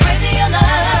looking so crazy, your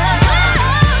love.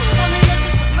 Got me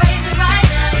looking so crazy right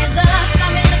now. Your love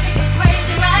got me looking so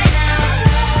crazy right now.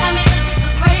 Got me looking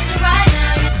so crazy right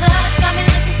now. Your touch got me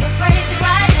looking so crazy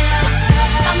right now.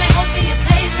 Got me hoping you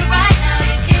page me right now.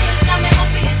 Your kiss got me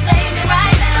hoping you save me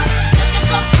right now. Looking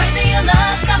so crazy, your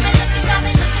love got me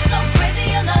looking so crazy,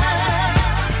 your love.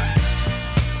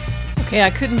 Okay, I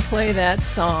couldn't play that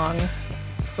song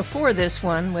before this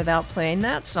one without playing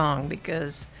that song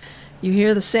because you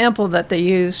hear the sample that they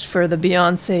used for the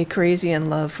Beyonce Crazy in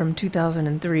Love from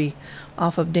 2003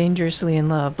 off of Dangerously in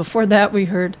Love. Before that, we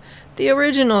heard the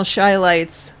original Shy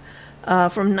Lights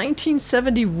from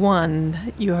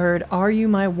 1971. You heard Are You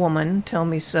My Woman? Tell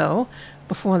Me So.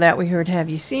 Before that, we heard Have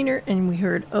You Seen Her? And we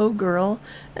heard Oh Girl.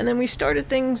 And then we started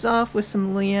things off with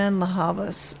some Leanne La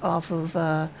Havas off of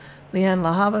Leanne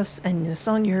La Havas, and the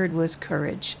song you heard was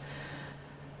Courage.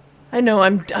 I know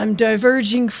I'm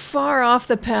diverging far off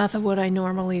the path of what I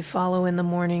normally follow in the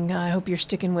morning. I hope you're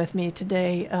sticking with me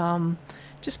today,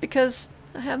 just because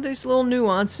I have these little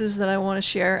nuances that I want to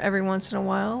share every once in a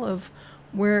while of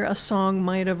where a song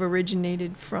might have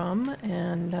originated from,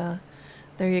 and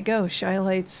there you go, Shy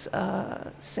Lights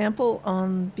sample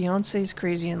on Beyonce's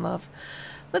Crazy in Love.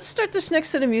 Let's start this next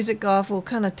set of music off. We'll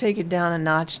kind of take it down a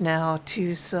notch now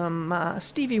to some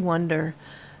Stevie Wonder.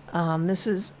 This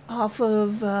is off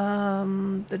of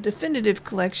the Definitive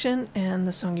Collection, and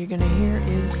the song you're going to hear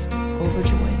is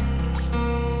Overjoyed.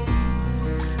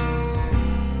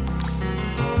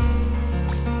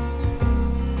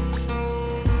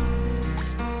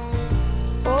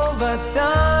 Over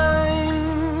time,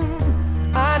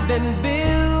 I've been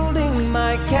building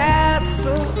my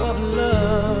castle of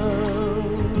love.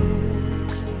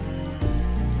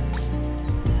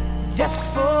 Just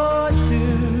for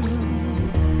two,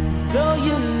 though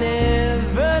you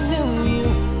never knew you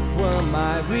were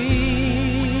my reason.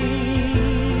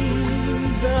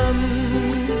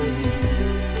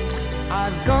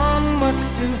 I've gone much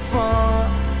too far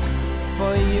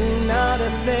for you now to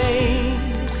say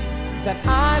that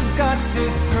I've got to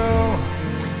throw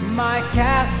my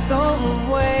castle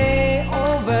away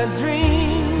over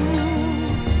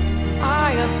dreams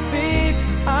I have picked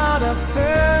out a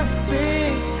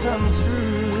perfect come true.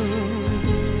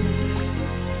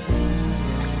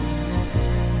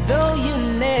 Though you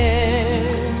never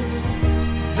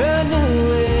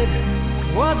knew it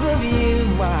was of you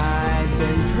I've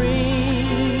been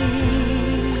dreaming.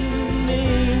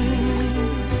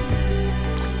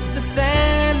 The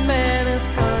Sandman has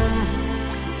come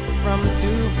from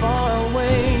too far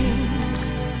away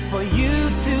for you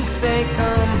to say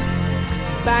come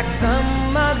back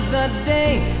some other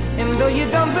day. And though you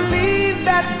don't believe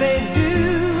that they do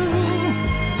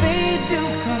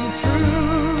come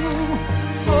true.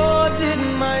 For did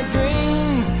my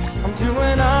dreams come true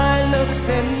when I looked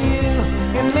at you?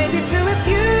 And maybe too if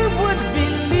you would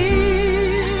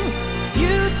believe,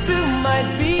 you too might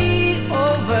be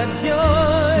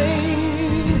overjoyed,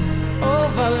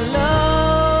 overloved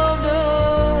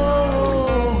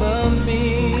over me.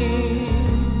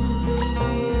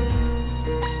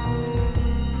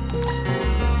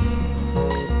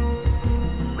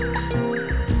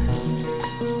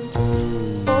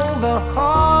 Over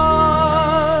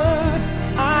hearts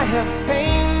I have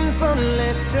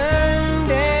painfully turned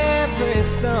every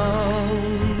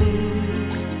stone,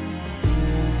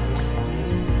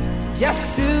 just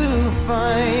to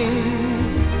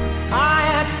find I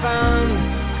had found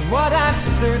what I've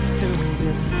searched to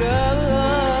discover.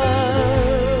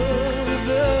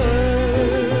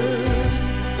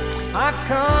 I've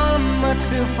come much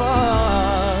too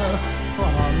far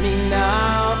for me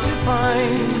now to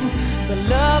find the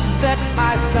love that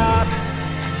I sought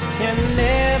can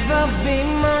never be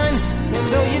mine. And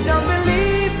though you don't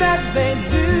believe that they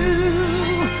do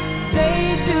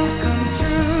come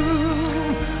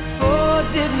true. For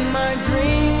did my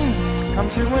dreams come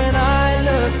true when I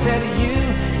looked at you?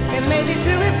 And maybe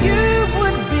too if you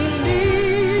would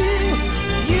believe,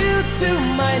 you too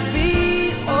might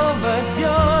be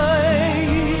overjoyed,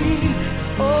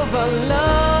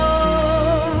 overloved,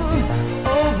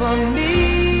 over me.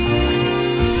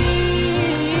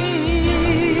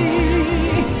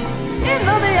 And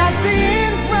though they are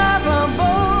improbable,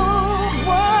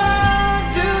 what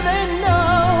do they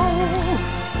know?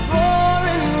 For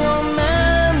in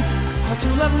romance, what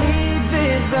true love needs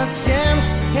is a chance.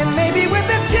 And maybe with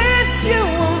a chance you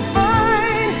will find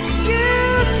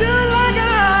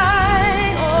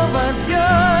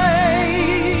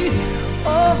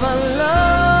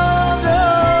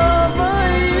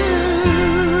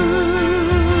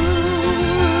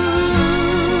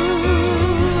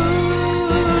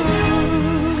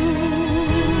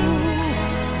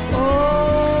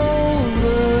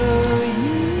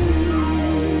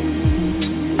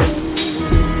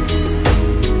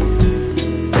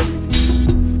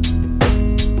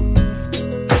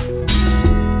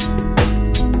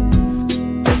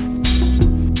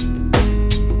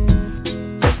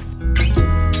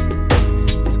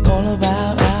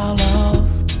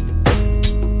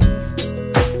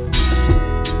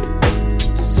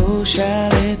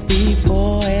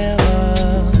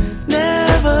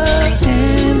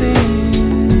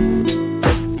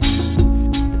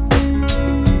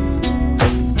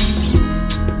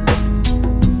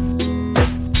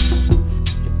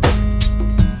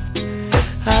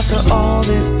all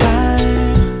this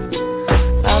time,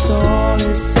 after all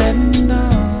is said and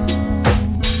done,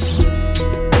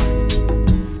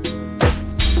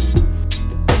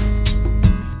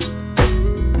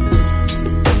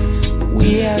 we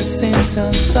have seen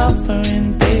some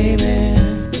suffering, baby.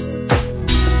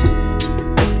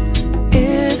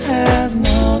 It has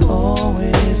not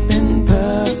always been perfect.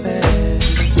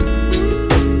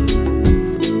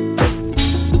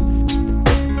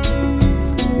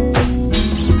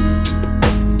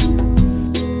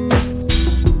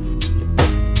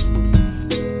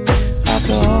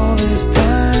 After all this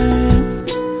time,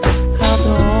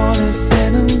 after all is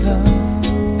said and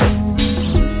done,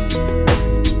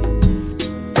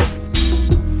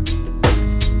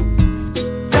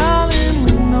 darling,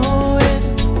 we know it.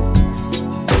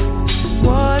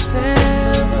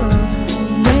 Whatever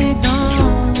may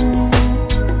come,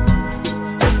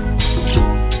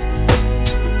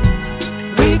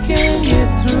 we can get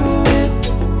through it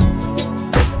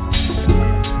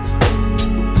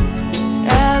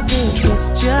as if it's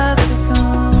just begun.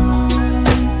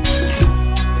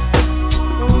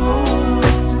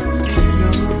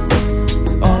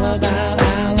 It's all about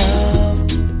our love.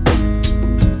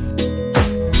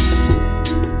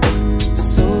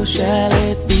 So shall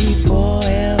it be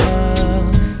forever,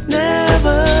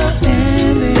 never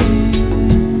ending.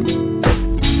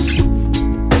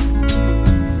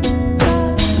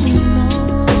 You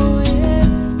know it.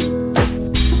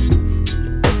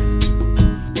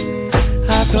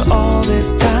 After all this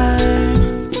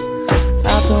time,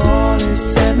 after all is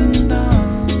said and done,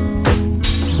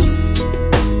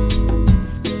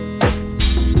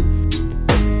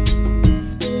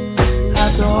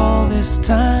 after all this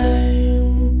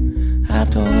time,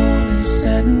 after all is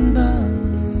said and done.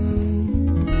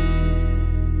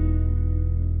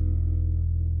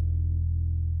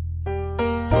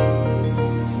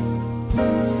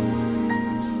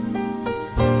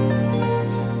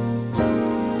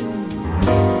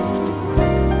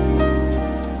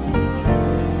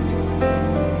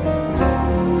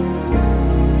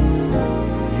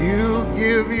 You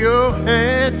give your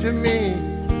hand to me,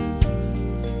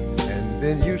 and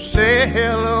then you say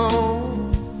hello,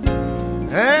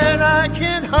 and I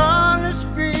can hardly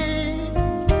speak.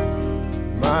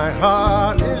 My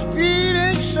heart is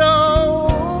beating so,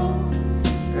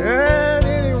 and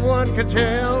anyone can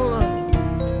tell.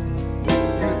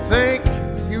 You think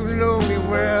you know me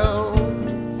well,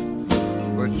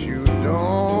 but you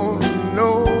don't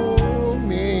know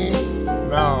me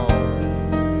now.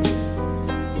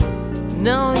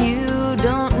 No, you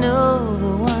don't know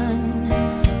the one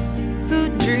who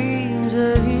dreams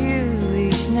of you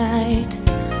each night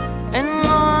and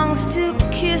longs to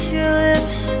kiss your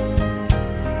lips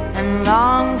and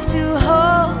longs to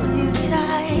hold you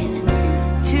tight.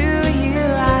 To you,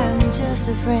 I'm just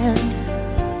a friend.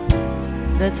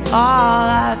 That's all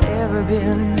I've ever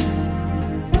been.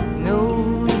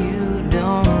 No, you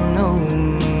don't know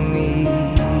me.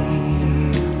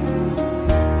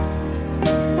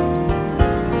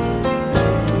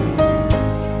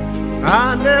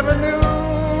 I never knew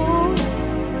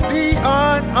the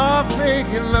art of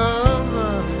making love,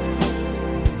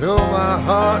 though my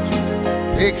heart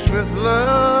aches with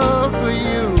love for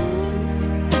you.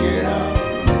 Yeah.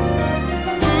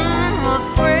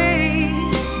 Afraid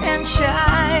and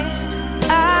shy,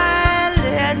 I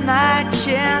let my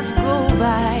chance go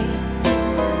by.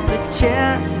 The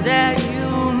chance that you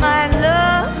might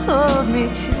love me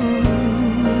too.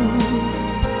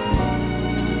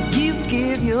 You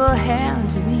give your hand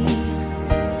to me,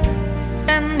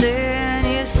 and then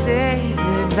you say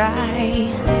goodbye.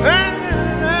 And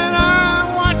then I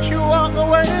watch you walk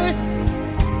away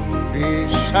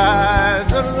beside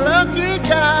the lucky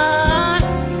guy.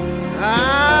 I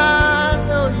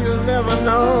know you'll never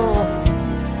know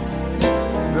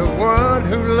the one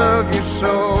who loved you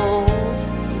so.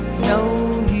 No,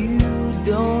 you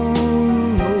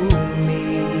don't know me.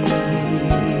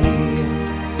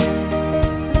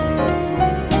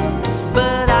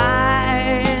 But I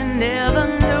never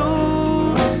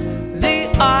knew the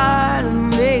art of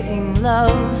making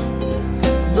love,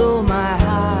 though my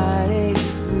heart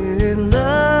aches with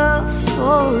love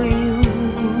for you.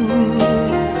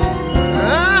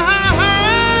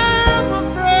 I'm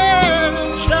afraid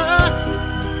and shy,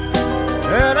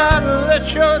 and I'd let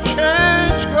your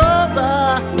chance go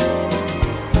by,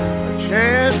 a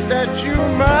chance that you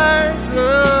might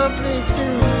love me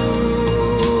too.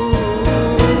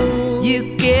 You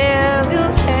gave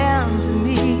your hand to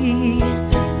me,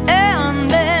 and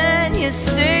then you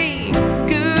say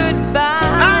goodbye.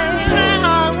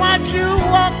 I watch you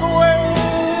walk away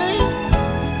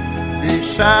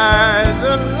beside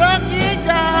the lucky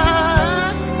guy.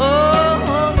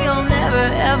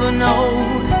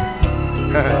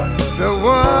 the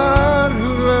one who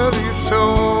loves you so.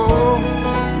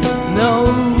 No,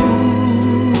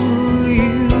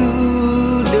 you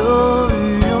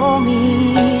don't know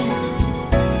me.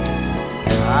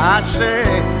 I say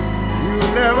you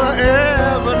never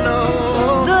ever know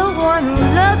the one who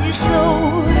loves you so.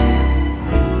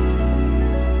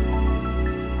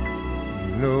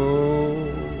 No,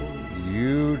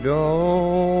 you don't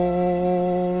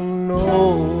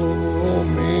know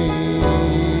me.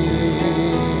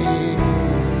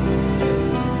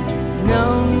 No,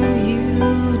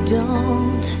 you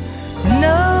don't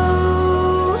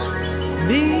know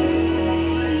me.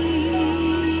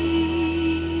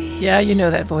 Yeah, you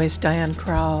know that voice, Diana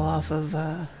Krall off of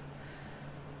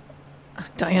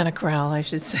Diana Krall, I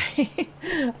should say,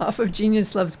 off of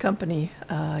Genius Loves Company.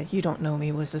 You Don't Know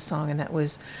Me was the song, and that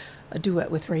was a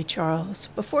duet with Ray Charles.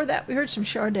 Before that, we heard some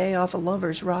Sade off of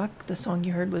Lover's Rock. The song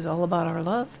you heard was All About Our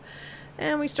Love.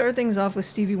 And we started things off with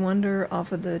Stevie Wonder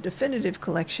off of the Definitive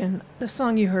Collection. The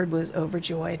song you heard was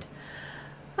Overjoyed.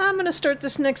 I'm going to start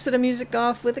this next set of music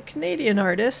off with a Canadian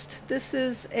artist. This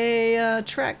is a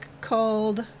track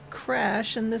called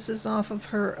Crash, and this is off of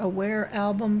her Aware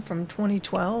album from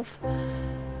 2012.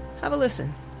 Have a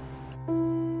listen.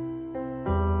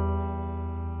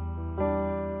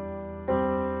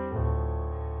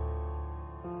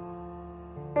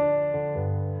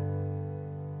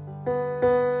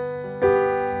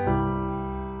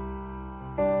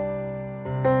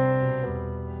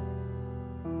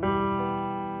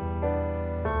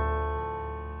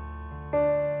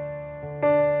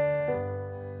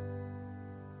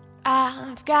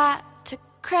 I've got to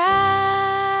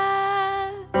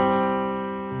crash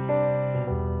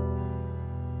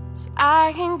so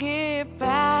I can get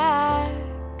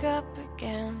back up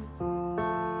again.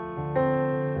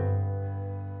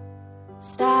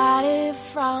 Started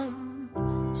from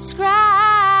scratch.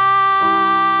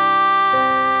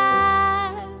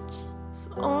 It's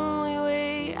the only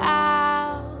way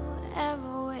I'll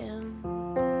ever win.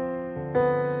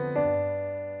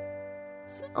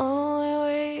 It's the only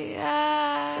way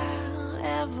I'll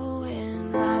ever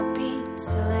win. My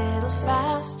beat's a little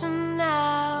faster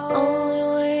now. It's the only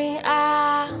way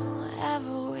I'll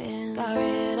ever win. Got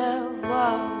rid of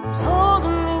what was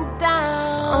holding me down. It's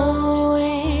the only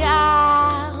way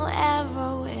I'll ever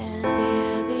win.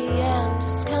 Feel the end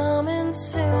is coming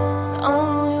soon. It's the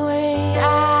only way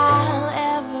I'll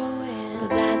ever win. But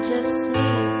that just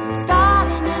means I'm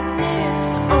starting anew. It's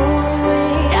the only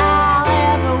way I'll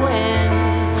ever win.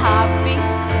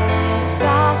 Heartbeats a little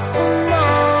faster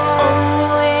now. It's the only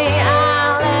way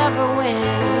I'll ever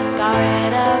win. Got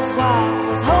rid of what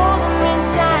was holding me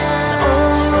down. It's the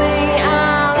only way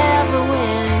I'll ever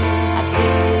win. I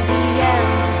feel the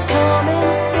end is coming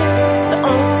soon. It's the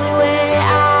only way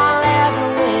I'll ever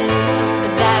win.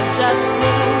 But that just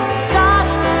means I'm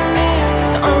starting anew. It's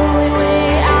the only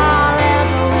way I'll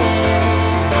ever win.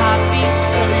 Heartbeats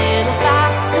a little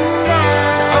faster now. It's the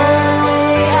only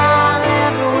way I'll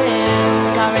ever win.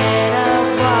 Got rid of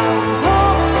what was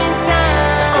holding me down.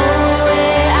 It's the only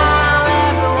way I'll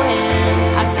ever win.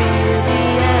 I feel the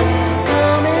end is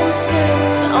coming soon.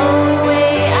 It's the only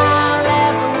way I'll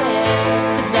ever win. But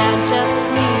that just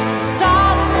means I'm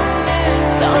starting anew.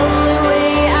 It's the only way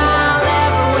I'll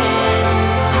ever win.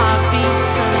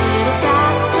 Heartbeats a little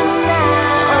faster now.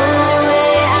 It's the only way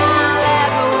I'll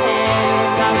ever win.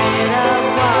 Got rid of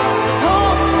what was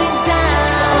holding me down.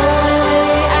 It's the only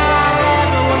way I'll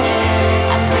ever win.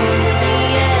 I feel the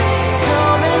end is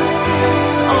coming soon.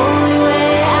 It's the only way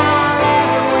I'll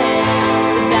ever win.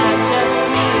 But that just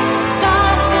means I'm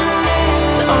starting anew.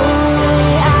 It's the only way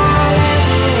I'll ever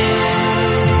win.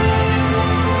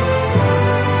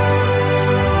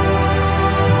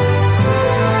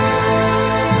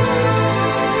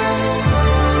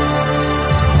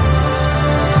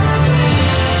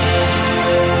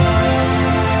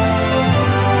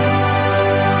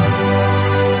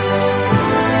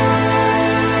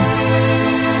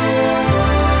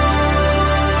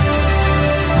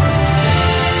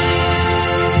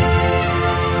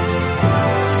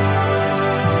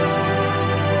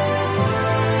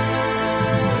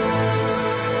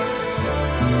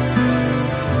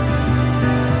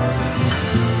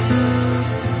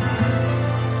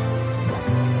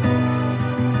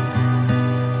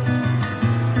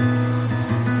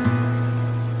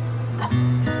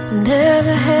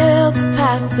 Never held the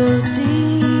past so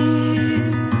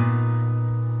deep.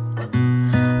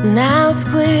 Now it's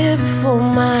clear before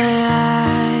my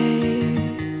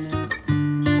eyes.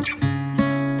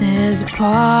 There's a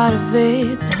part of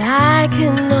it that I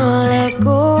cannot let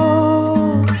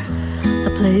go. A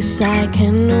place I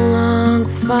can no longer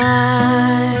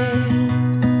find.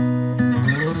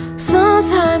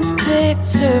 Sometimes a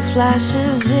picture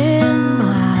flashes in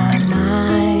my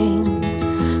mind.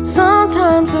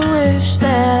 Sometimes I wish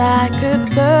that I could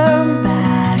turn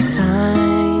back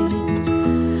time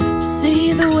to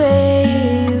see the way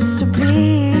it used to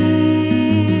be.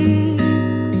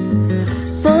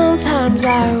 Sometimes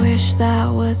I wish that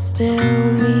was still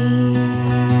me.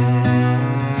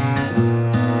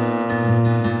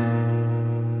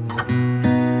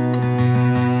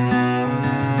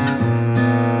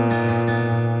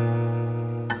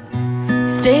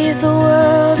 These days the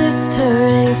world is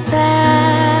turning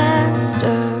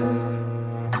faster,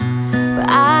 but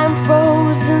I'm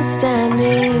frozen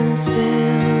standing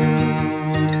still,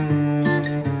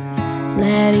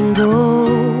 letting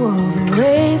go of the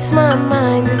race. My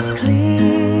mind is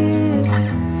clear.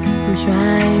 I'm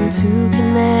trying to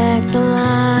connect the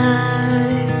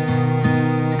lines.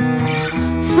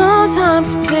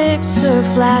 Sometimes a picture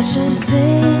flashes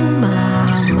in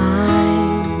my mind.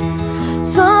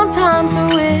 Sometimes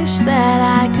I wish that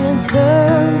I could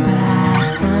turn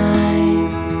back time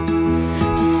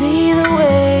to see the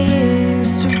way it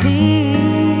used to be.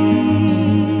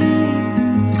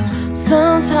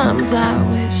 Sometimes I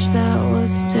wish that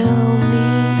was still me.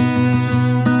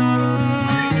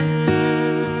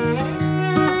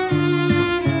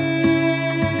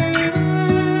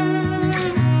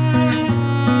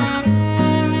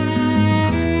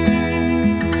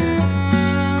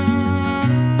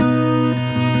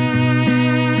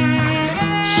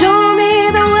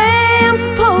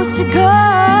 To go,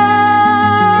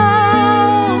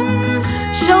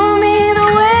 show me the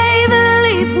way that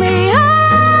leads me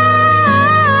home.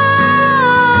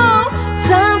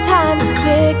 Sometimes a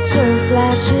picture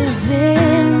flashes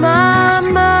in my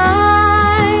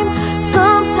mind.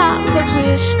 Sometimes I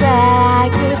wish that I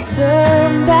could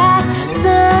turn back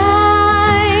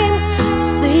time to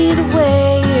see the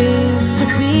way it used to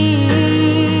be.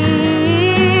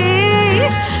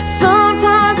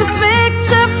 Sometimes a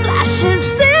picture flashes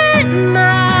in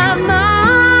my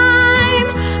mind.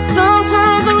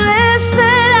 Sometimes I wish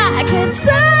that I could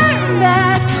turn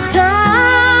back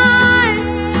time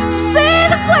to see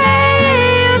the way it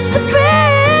used to be.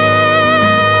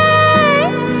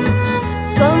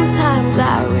 Sometimes I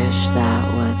wish that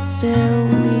was still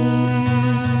me.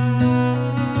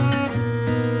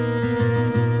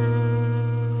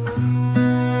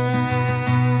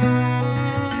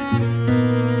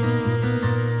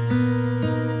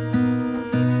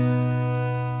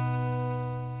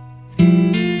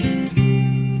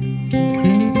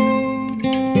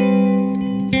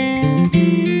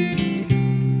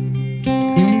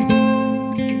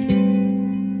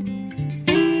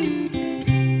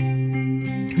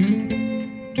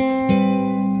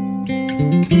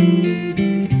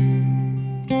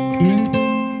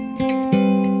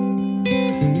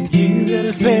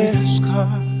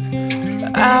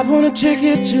 I wanna take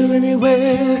you to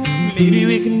anywhere. Maybe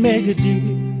we can make a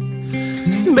deal.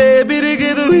 Maybe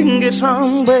together we can get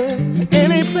somewhere.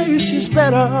 Any place is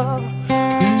better.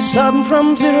 Starting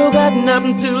from zero, got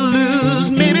nothing to lose.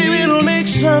 Maybe we'll make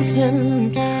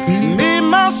something. Me,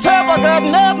 myself, I got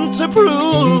nothing to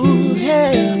prove.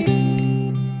 Yeah,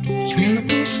 just wanna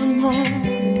be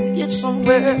someone, get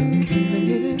somewhere,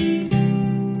 baby.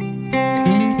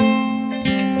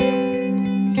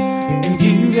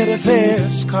 You got a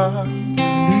fast car.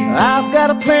 I've got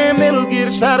a plan that'll get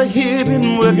us out of here.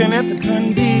 Been working at the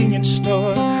convenience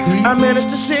store. I managed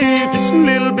to save just a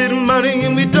little bit of money,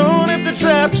 and we don't have to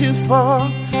drive too far.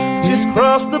 Just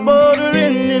cross the border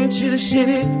and into the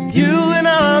city. You and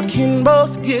I can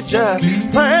both get jobs.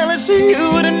 Finally see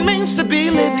what it means to be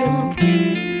living.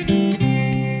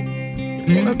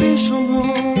 You wanna be someone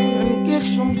and get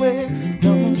somewhere,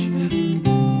 don't you?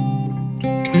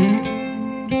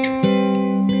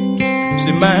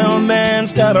 See, my old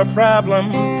man's got a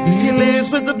problem. He lives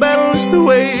with the battle, it's the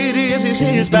way it is. He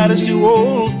says his body's too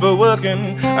old for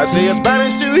working. I say his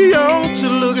body's too young to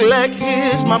look like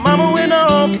his. My mama went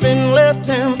off and left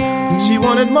him. She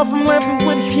wanted more from life than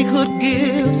what he could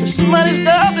give. So somebody's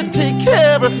got to take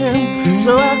care of him.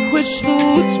 So I quit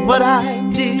school, it's what I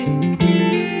did.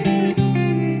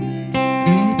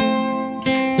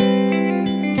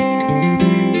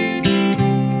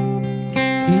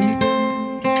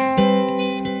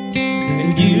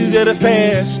 Get a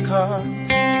fast car.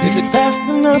 Is it fast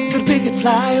enough that we could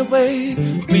fly away?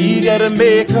 We gotta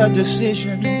make a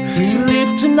decision to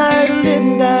live tonight or live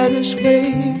and die this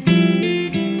way.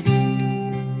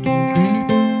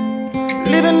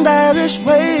 Live and die this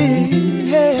way,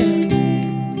 yeah.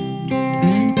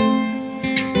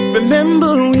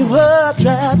 Remember we were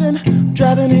driving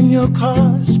driving in your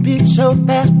car, speed so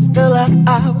fast it felt like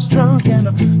I was drunk, and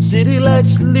the city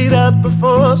lights lit up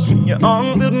before us, and your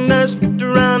arm building nice wrapped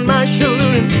around my shoulder,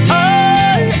 and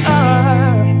I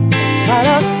had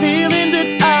a feeling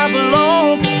that I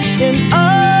belonged, and I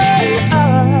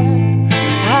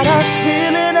had a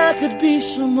feeling I could be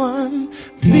someone,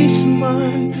 be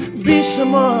someone, be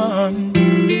someone.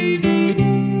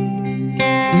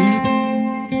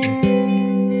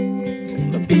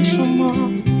 Be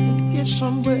someone, get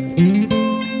somewhere.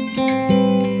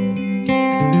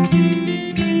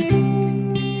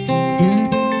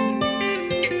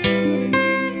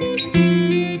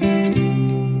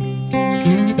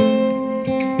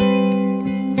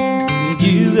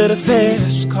 You got a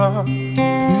fast car,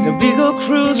 and we go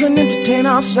cruise and entertain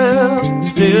ourselves.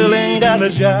 Still ain't got a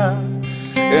job,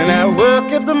 and I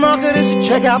work at the market as a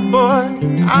checkout boy.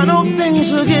 I know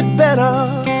things will get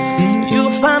better.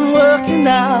 You'll find work and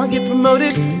I'll get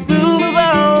promoted. We'll move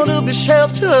out of the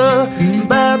shelter,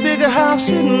 buy a bigger house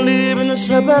and live in the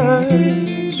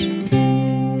suburbs.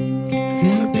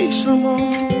 Wanna be someone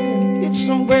and get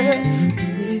somewhere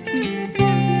with you.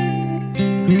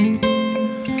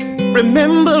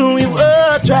 Remember we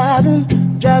were driving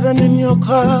in your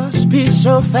car, speed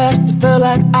so fast it felt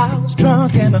like I was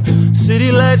drunk, and the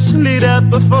city lights lit up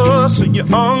before, so your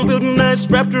arm building nice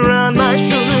wrapped around my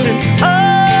shoulder,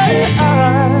 and I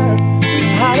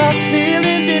had a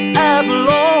feeling that I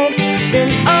belonged,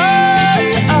 and I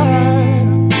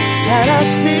had a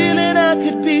feeling I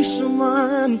could be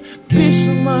someone, be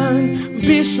someone,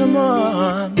 be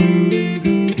someone.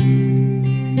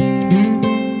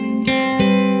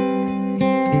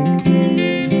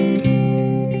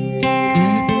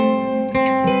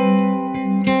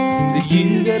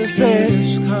 You got a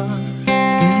fast car.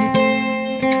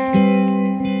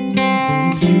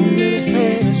 You got a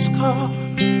fast car.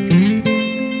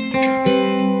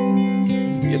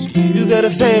 Yes, you got a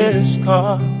fast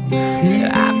car.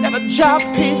 I've got a job,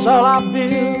 pays all our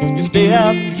bills. You stay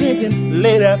out drinking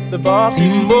late at the bar, see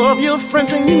more of your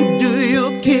friends than you do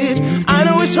your kids. I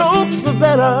know it's hope for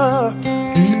better.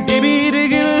 Baby,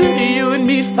 together you and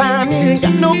me fine. We ain't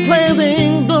got no plans,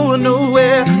 ain't going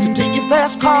nowhere. So take your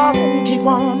fast car and keep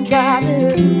on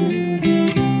driving.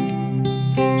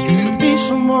 So to be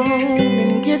someone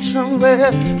and get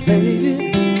somewhere,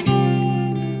 baby.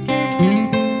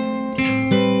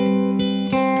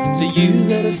 So you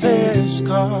got a fast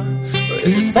car, but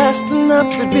is it fast enough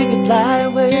that we can fly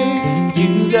away?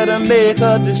 You gotta make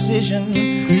a decision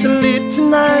to live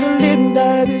tonight or live and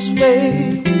die this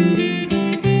way.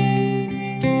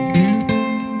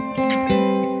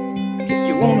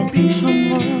 Wanna be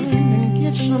someone and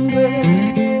get somewhere.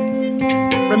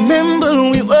 Remember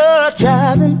we were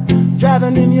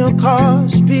driving in your car,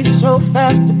 speed so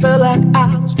fast it felt like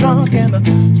I was drunk, and the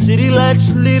city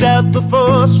lights lit up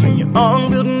before us, and your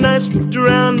arm building nice wrapped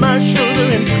around my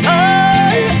shoulder, and I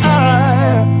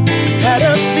had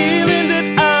a feeling that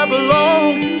I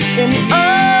belonged, and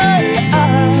I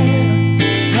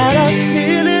had a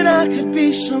feeling I could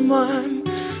be someone,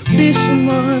 be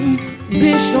someone,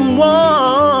 be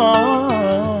someone,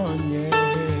 yeah.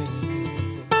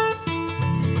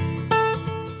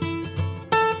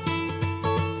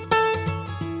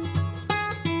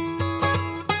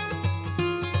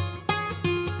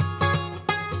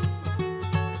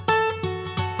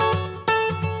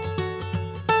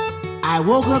 I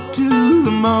woke up to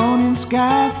the morning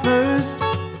sky first,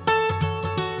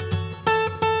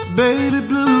 baby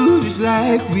blue just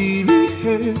like we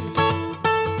rehearsed.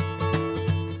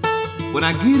 When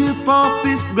I get up off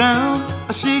this ground,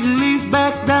 I shake the leaves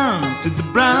back down to the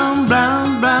brown,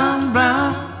 brown, brown,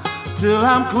 brown, till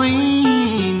I'm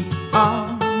clean all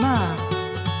night.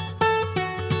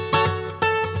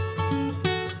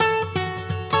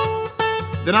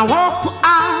 Then I walk where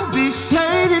I'll be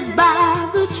shaded by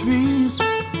the trees,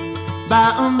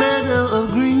 by a meadow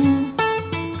of green,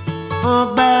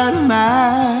 for about a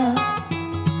mile.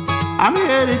 I'm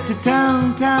headed to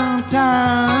town, town,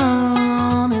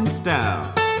 town in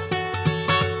style,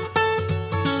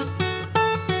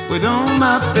 with all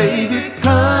my favorite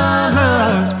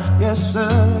colors. Yes,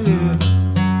 sir, yeah.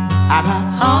 I got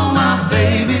all my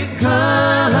favorite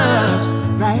colors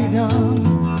right on.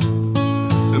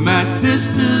 My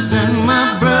sisters and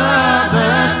my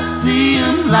brothers see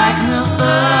them like no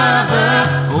other.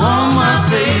 All my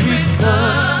favorite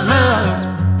colors.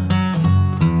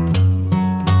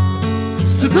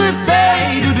 It's a good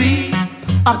day to be,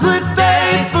 a good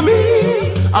day for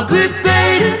me, a good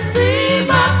day to see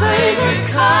my favorite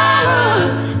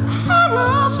colors,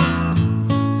 colors.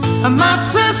 And my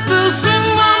sisters and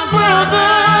my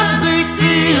brothers, they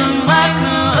see them like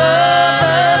no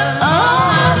other. All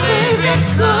my favorite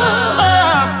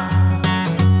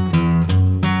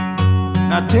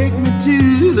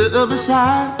other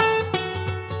side,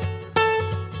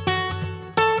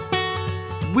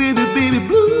 where the baby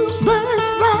blues birds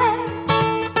fly,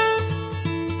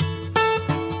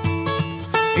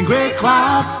 in gray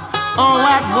clouds or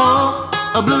white walls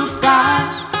or blue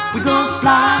skies, we gon'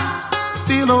 fly,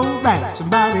 feel alright.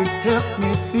 Somebody help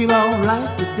me feel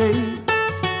alright today.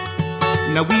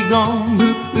 Now we gon'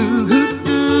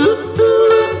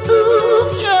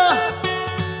 yeah.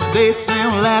 They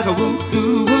sound like a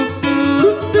yeah.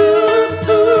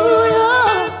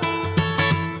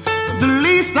 The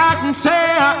least I can say,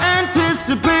 I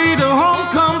anticipate a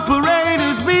homecoming parade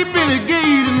is beeping the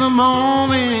gate in the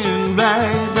morning,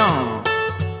 right on.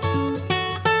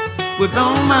 With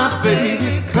all my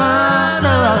favorite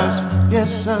colors, yes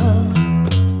sir.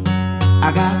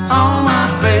 I got all my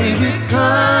favorite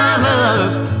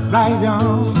colors right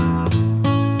on.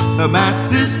 My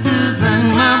sisters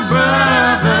and my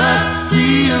brothers,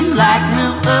 see them like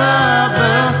no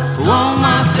other. All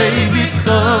my favorite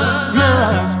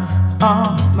colors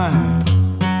are mine.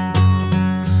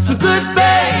 It's a good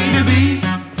day to be,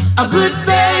 a good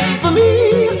day for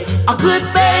me, a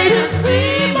good day to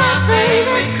see my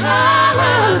favorite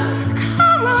colors,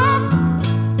 colors.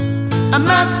 And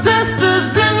my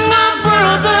sisters and my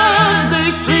brothers,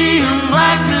 they see them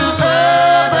like no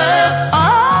other.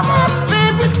 All my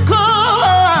favorite colors.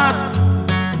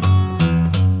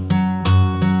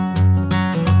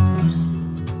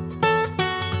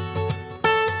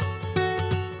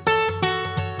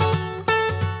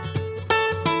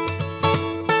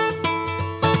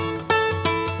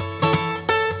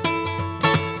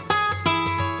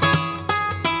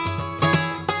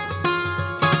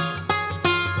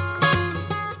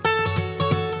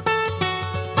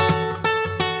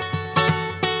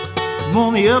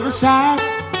 On the other side,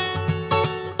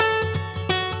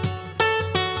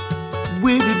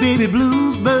 where the baby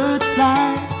blues birds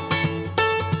fly,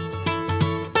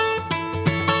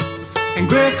 and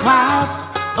gray clouds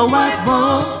or white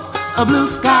walls or blue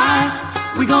skies,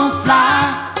 we gon'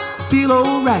 fly, feel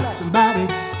alright. Somebody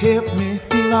help me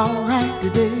feel alright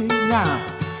today.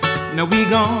 Now we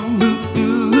gon'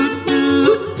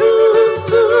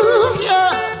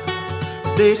 yeah.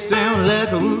 They sound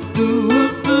like a yeah.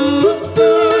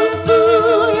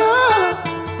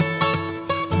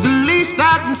 The least I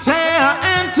can say, I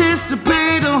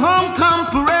anticipate a homecoming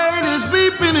parade is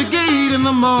beeping the gate in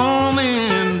the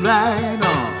morning, right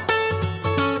on.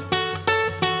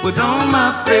 With all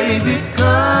my favorite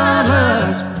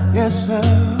colors, yes sir.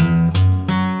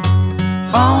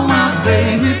 All my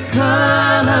favorite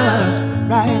colors,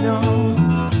 right on.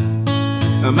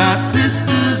 My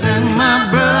sisters and my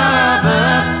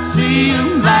brothers, see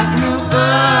them like no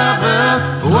other.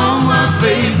 All my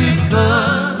favorite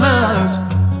colors.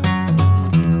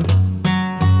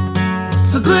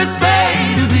 It's a good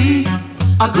day to be,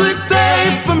 a good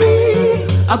day for me,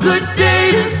 a good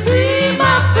day to see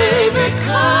my favorite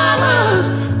colors,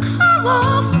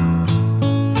 colors.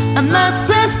 And my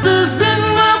sisters and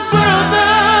my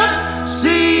brothers,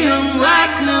 see them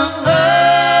like no other.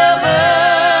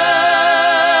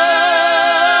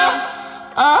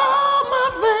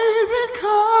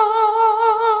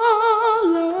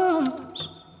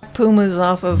 Pumas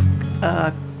off of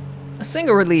a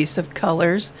single release of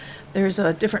Colors. There's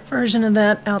a different version of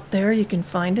that out there. You can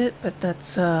find it, but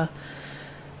that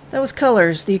was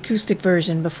Colors, the acoustic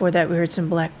version. Before that, we heard some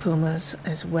Black Pumas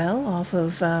as well off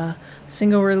of a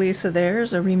single release of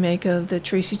theirs, a remake of the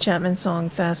Tracy Chapman song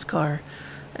Fast Car.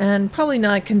 And probably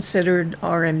not considered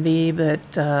R&B,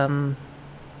 but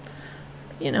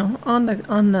you know, on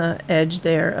the edge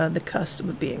there, the cusp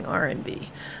of being R&B.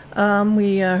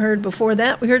 We heard before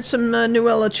that, we heard some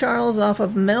Noella Charles off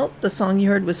of Melt. The song you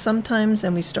heard was Sometimes,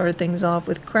 and we started things off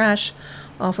with Crash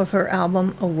off of her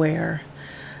album Aware.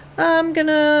 I'm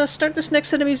gonna start this next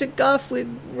set of music off.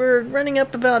 We're running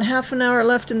up about half an hour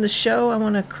left in the show. I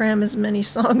want to cram as many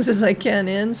songs as I can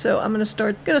in, so I'm gonna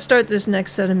start this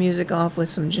next set of music off with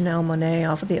some Janelle Monáe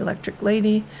off of The Electric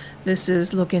Lady. This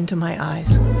is Look Into My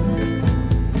Eyes.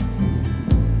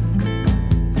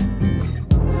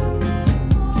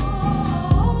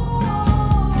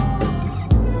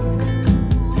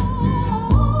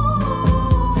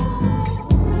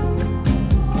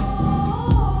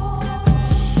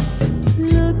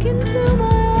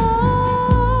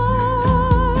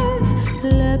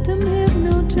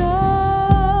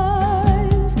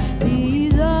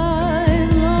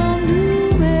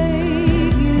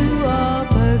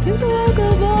 Work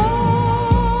of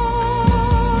art.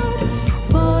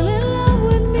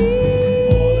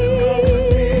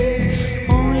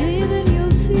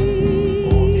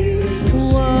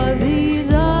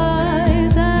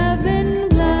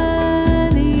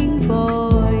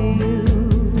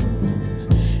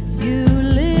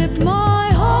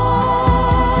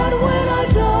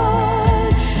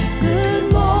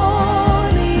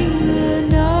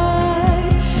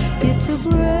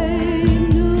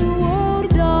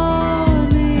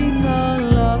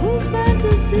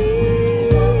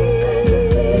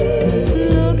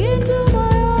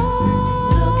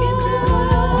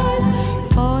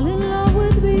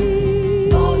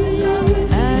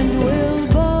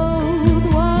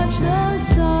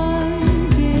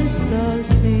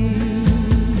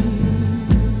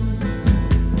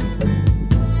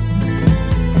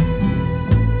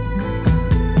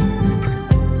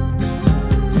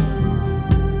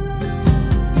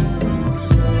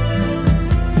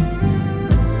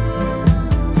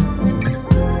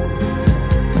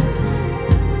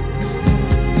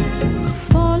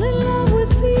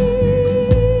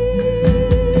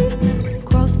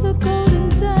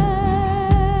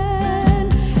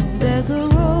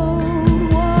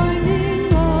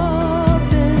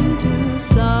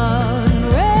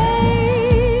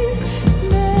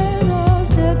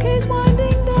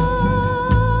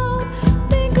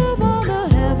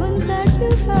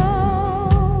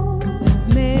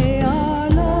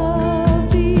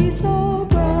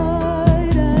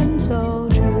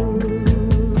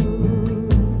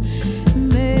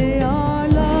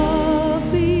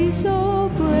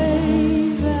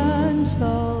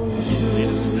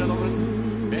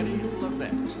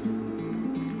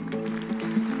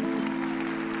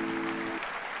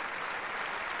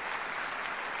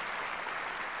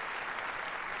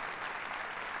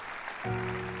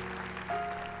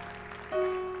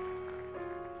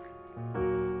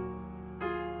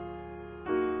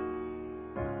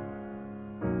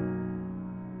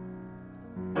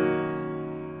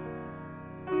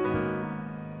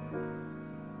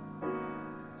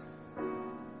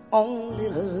 Only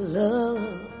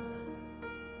love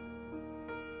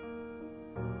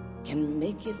can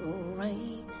make it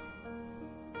rain,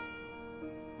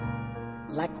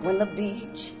 like when the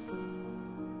beach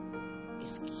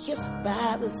is kissed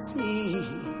by the sea.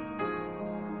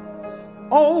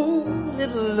 Only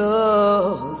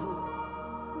love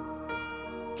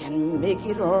can make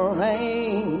it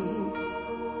rain,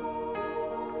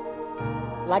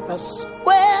 like the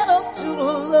sweat of two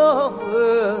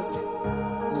lovers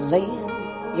laying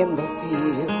in the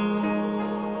fields.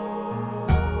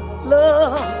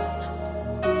 Love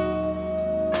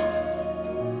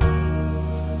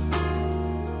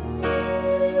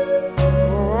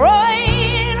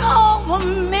rain over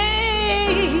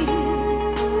me.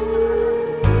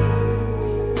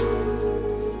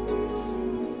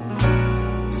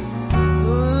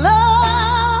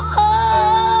 Love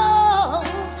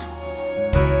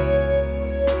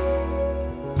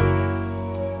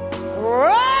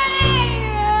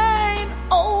rain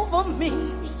over me.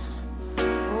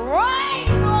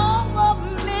 Rain over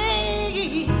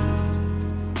me.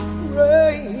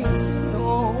 Rain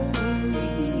over me.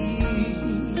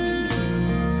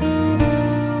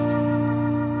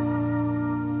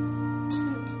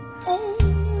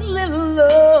 Only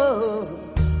love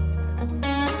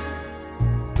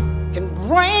can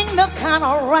bring the kind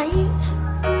of rain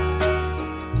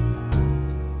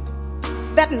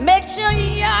that makes you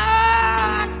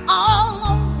yearn all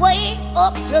the way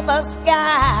up to the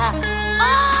sky.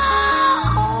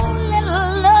 Oh,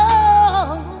 little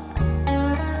love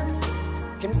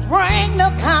can bring the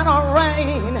kind of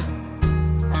rain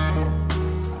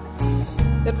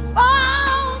that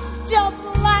falls just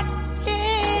like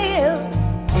tears,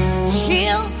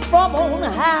 tears from on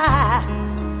high.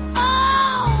 Oh,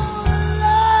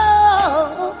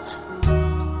 love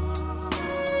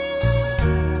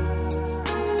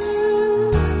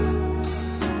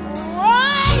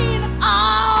rain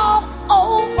all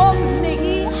over me.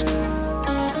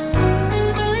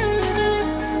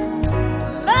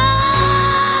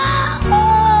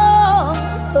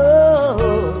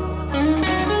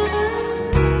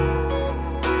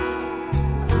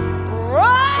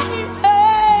 Rain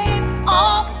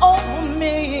all over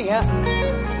me.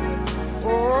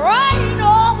 Rain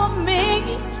over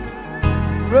me.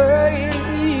 Rain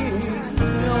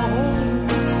on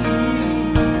me.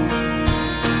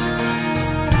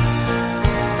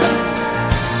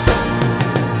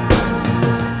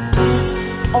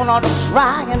 On a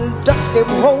dry and dusty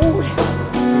road,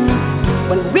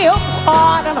 when we're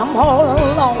apart and I'm all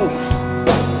alone.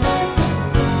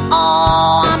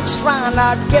 Oh, I'm trying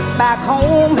to get back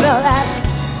home to that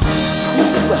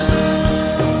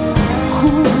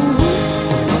cool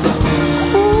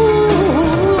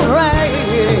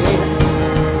rain.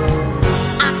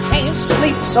 I can't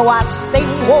sleep, so I stay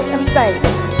woke and think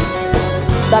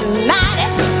the night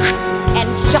is hot and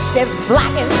just as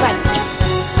black as ink.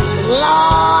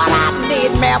 Lord, I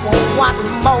need me one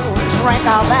more drink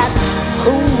of that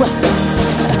cool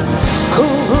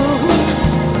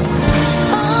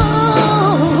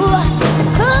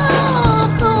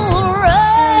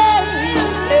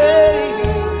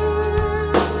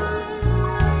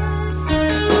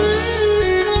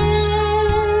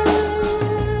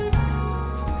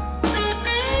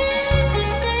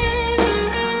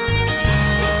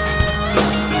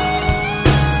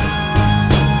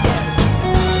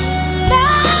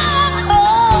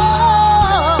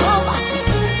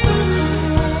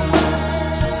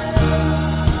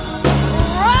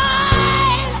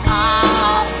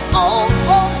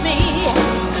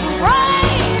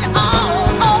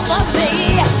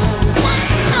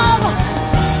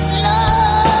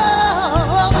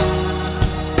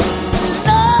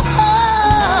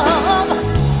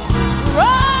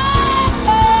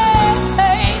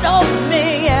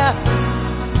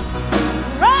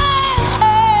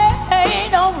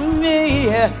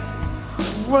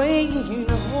rain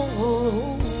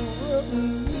over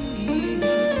me.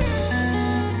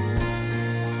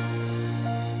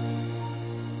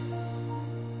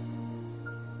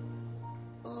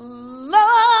 Love,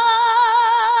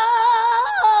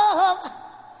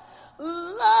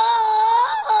 love.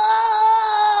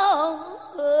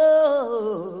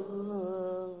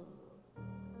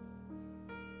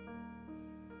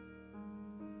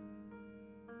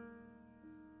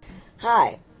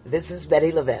 Hi, this is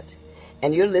Betty Levette,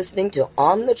 and you're listening to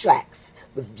On the Tracks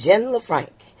with Jen LaFranc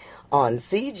on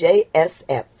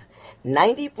CJSF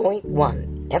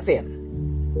 90.1 FM.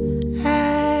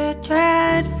 I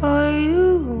tried for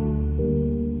you,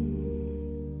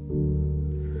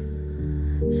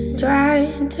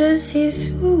 trying to see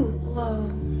through all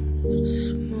the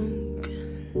smoke,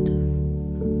 and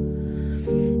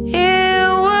it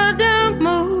wouldn't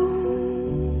move.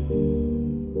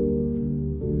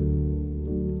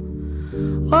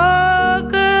 What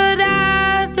could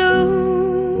I do?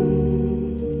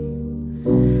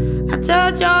 I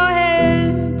touched your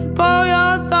head to pour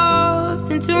your thoughts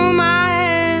into my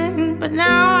hand, but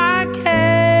now I can't.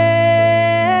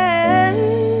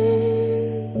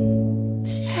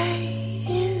 Say,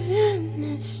 isn't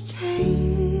it strange?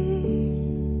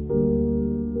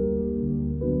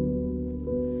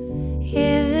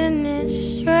 Isn't it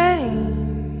strange?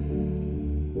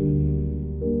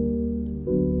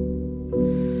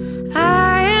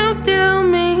 I am still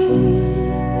me.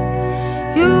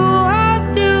 You are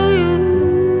still you.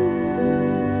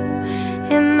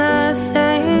 In the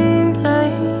same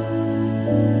place.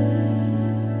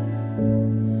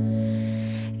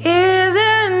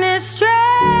 Isn't it strange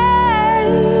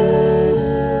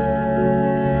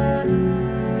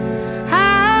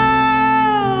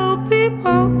how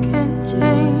people can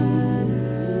change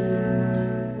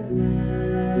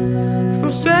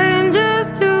from strangers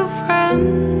to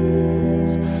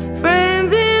friends,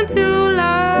 friends into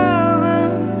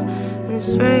lovers, and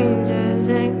strangers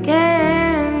again.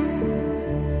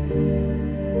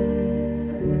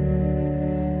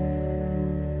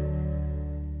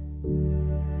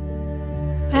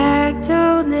 Back to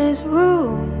this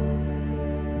room,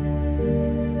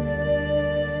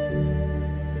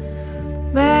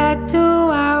 back to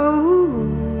our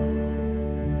room.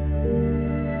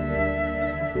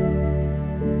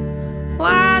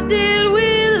 Why did we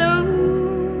lose?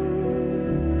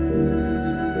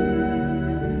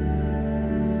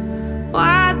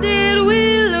 Why did we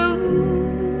lose?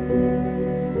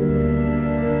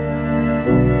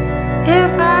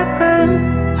 If I could,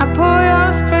 I'd pull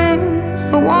your strings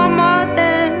for one more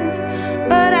dance,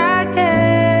 but I can't.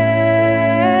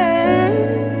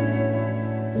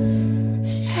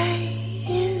 Say,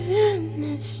 isn't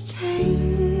it strange?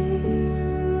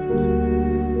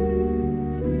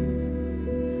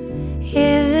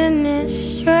 Isn't it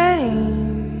strange?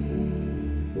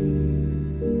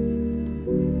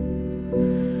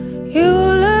 You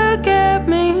look at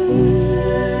me,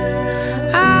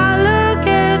 I look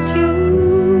at you,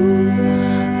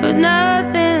 with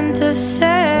nothing to say.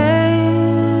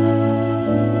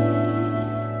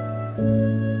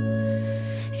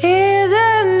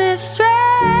 Isn't it strange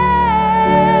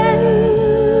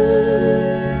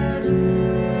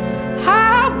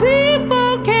how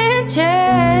people can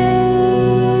change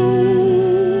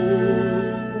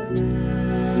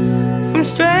from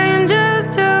strangers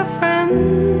to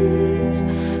friends,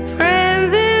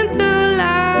 friends into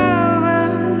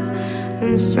lovers,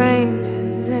 and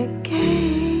strangers again.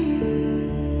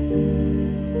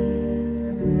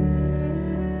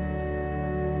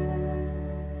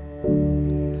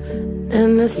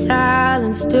 Then the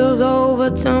silence steals over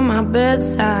to my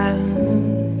bedside,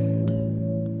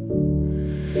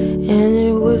 and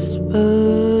it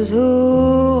whispers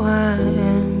who I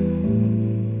am.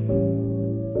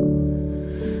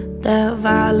 That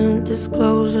violent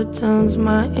disclosure turns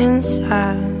my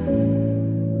insides,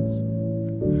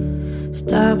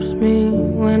 stops me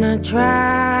when I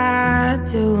try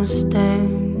to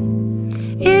stand.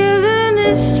 Isn't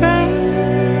it strange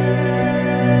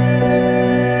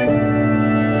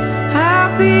how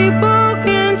people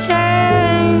can change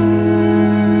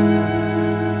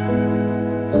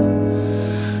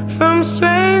from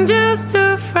strangers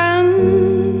to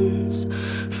friends,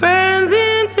 friends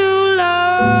into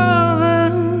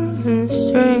lovers, and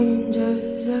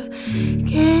strangers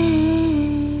again.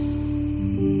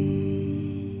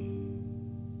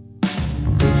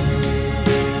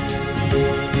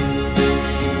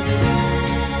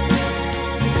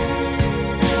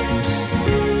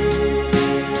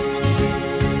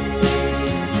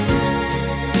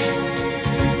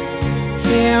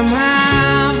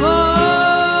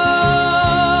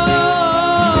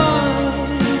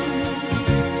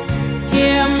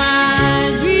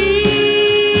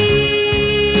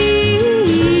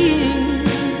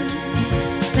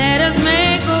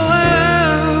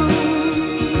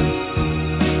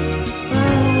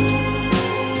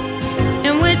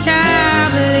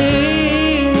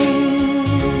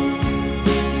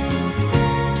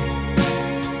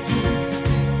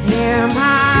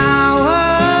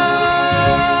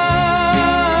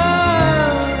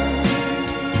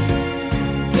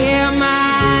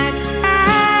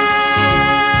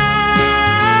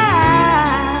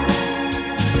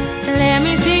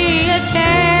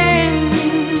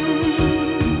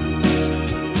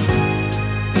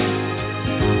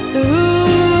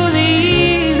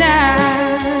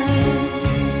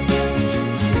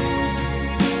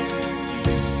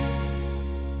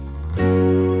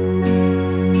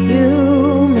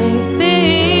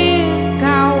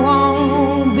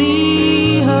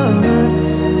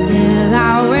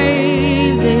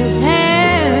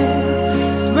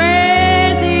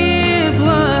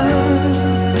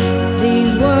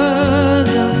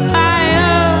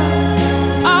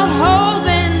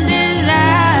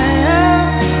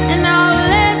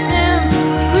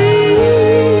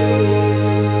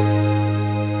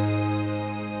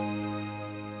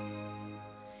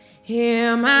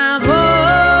 my voice.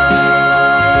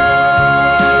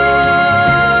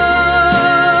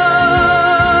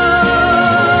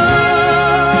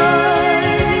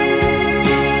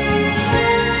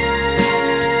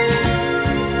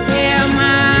 Hear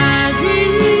my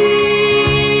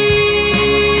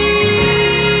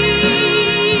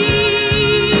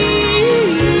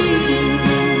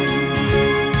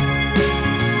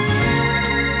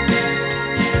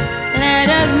Let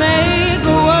us make a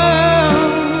world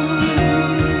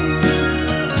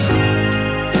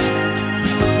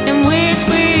in which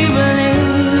we believe,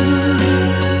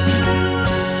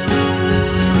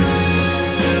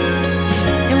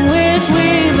 in which we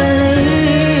believe.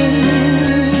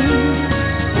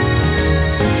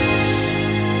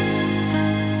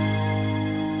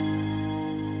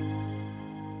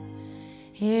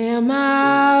 Hear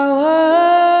my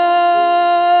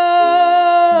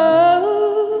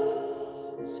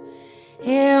words,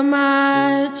 hear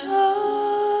my choice.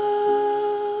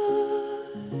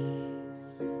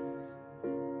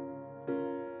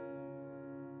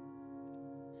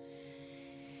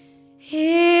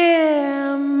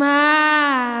 Hear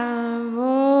my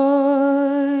voice.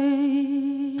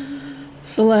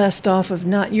 Celeste off of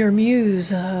Not Your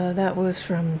Muse. That was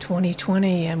from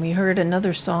 2020, and we heard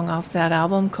another song off that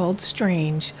album called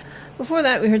Strange. Before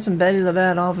that, we heard some Betty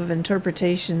LaVette off of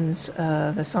Interpretations.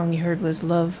 The song you heard was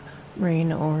Love,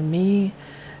 Rain, or Me.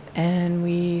 And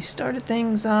we started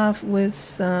things off with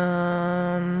some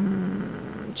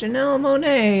Janelle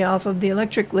Monáe off of The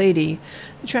Electric Lady.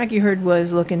 The track you heard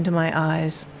was Look Into My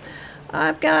Eyes.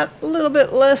 I've got a little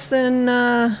bit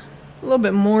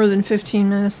more than 15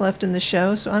 minutes left in the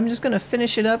show, so I'm just going to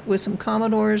finish it up with some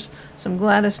Commodores, some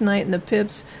Gladys Knight and the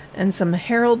Pips, and some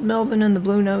Harold Melvin and the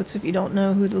Blue Notes. If you don't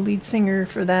know who the lead singer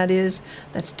for that is,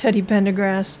 that's Teddy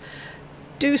Pendergrass.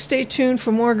 Do stay tuned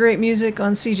for more great music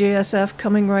on CJSF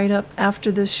coming right up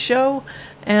after this show.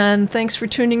 And thanks for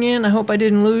tuning in. I hope I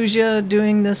didn't lose you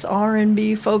doing this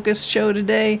R&B focused show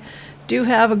today. Do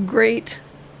have a great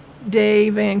day,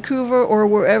 Vancouver, or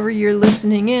wherever you're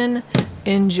listening in.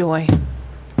 Enjoy.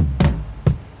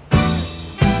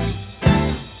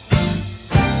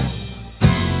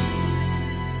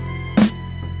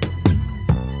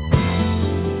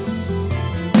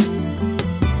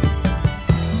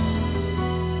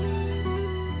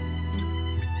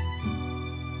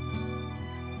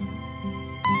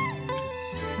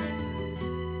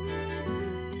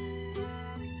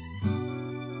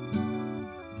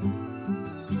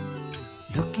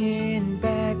 Looking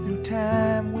back through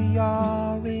time, we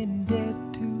are in debt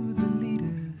to the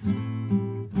leaders.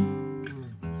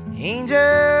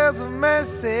 Angels of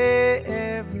mercy,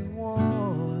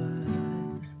 everyone.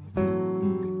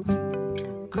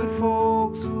 Good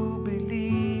folks who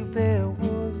believed there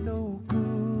was no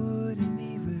good and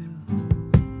evil.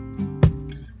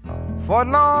 Fought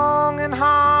long and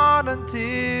hard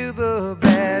until the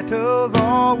battles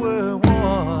all were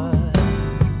won.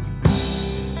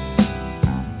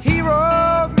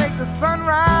 Heroes make the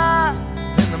sunrise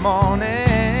in the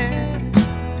morning.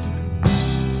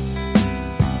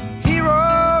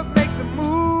 Heroes make the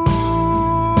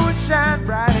moon shine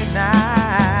bright at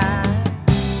night.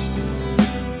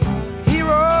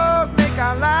 Heroes make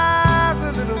our lives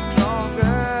a little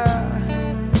stronger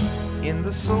in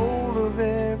the soul of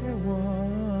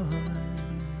everyone.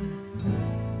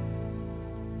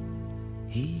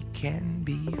 He can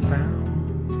be found.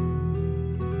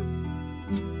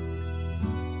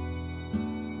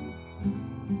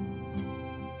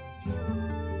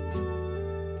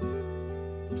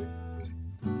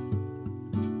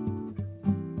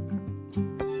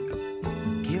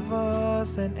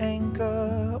 An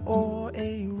anchor or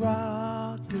a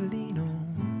rock to lean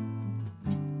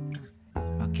on,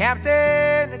 a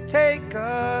captain to take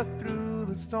us through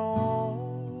the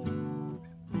storm.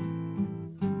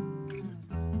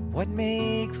 What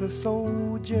makes a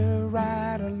soldier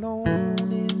ride alone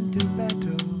into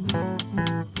battle?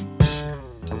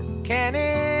 Can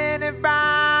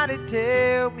anybody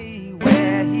tell me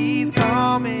where he's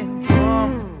coming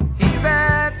from? He's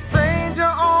that stranger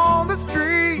on the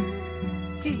street,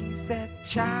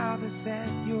 child that's at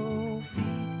your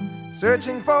feet,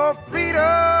 searching for freedom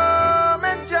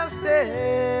and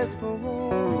justice for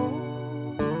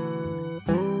all.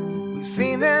 We've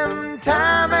seen them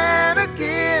time and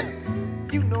again.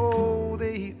 You know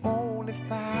they only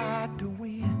fight to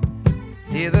win.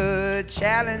 They're the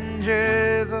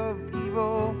challengers of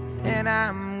evil, and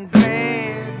I'm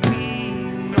glad we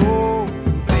know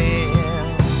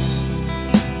them.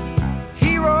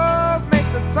 Heroes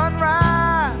make the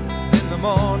sunrise in the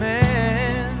morning.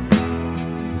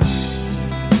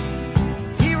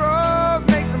 Heroes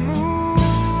make the moon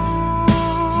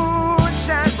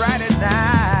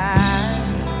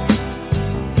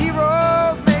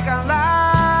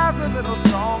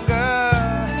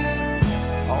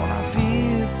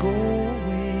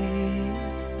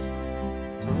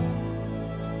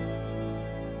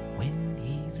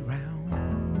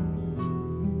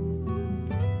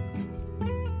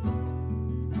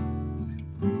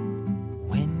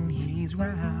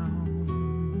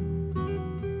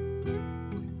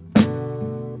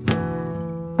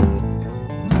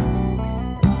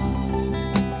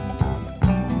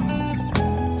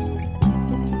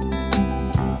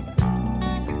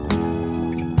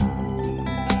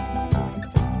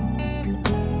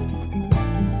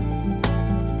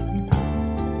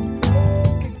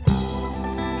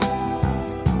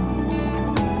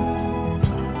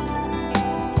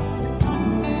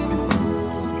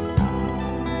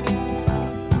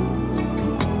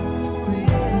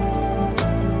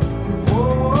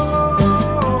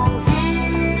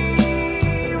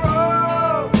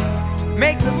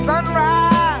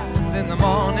sunrise in the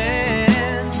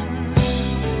morning.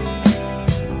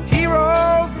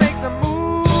 Heroes make the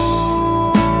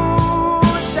moon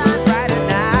shine bright at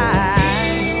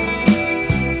night.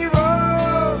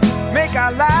 Heroes make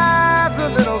our lives a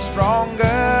little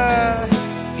stronger.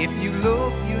 If you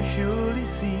look, you'll surely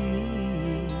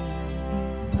see.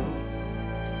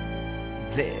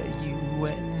 There you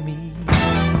and me.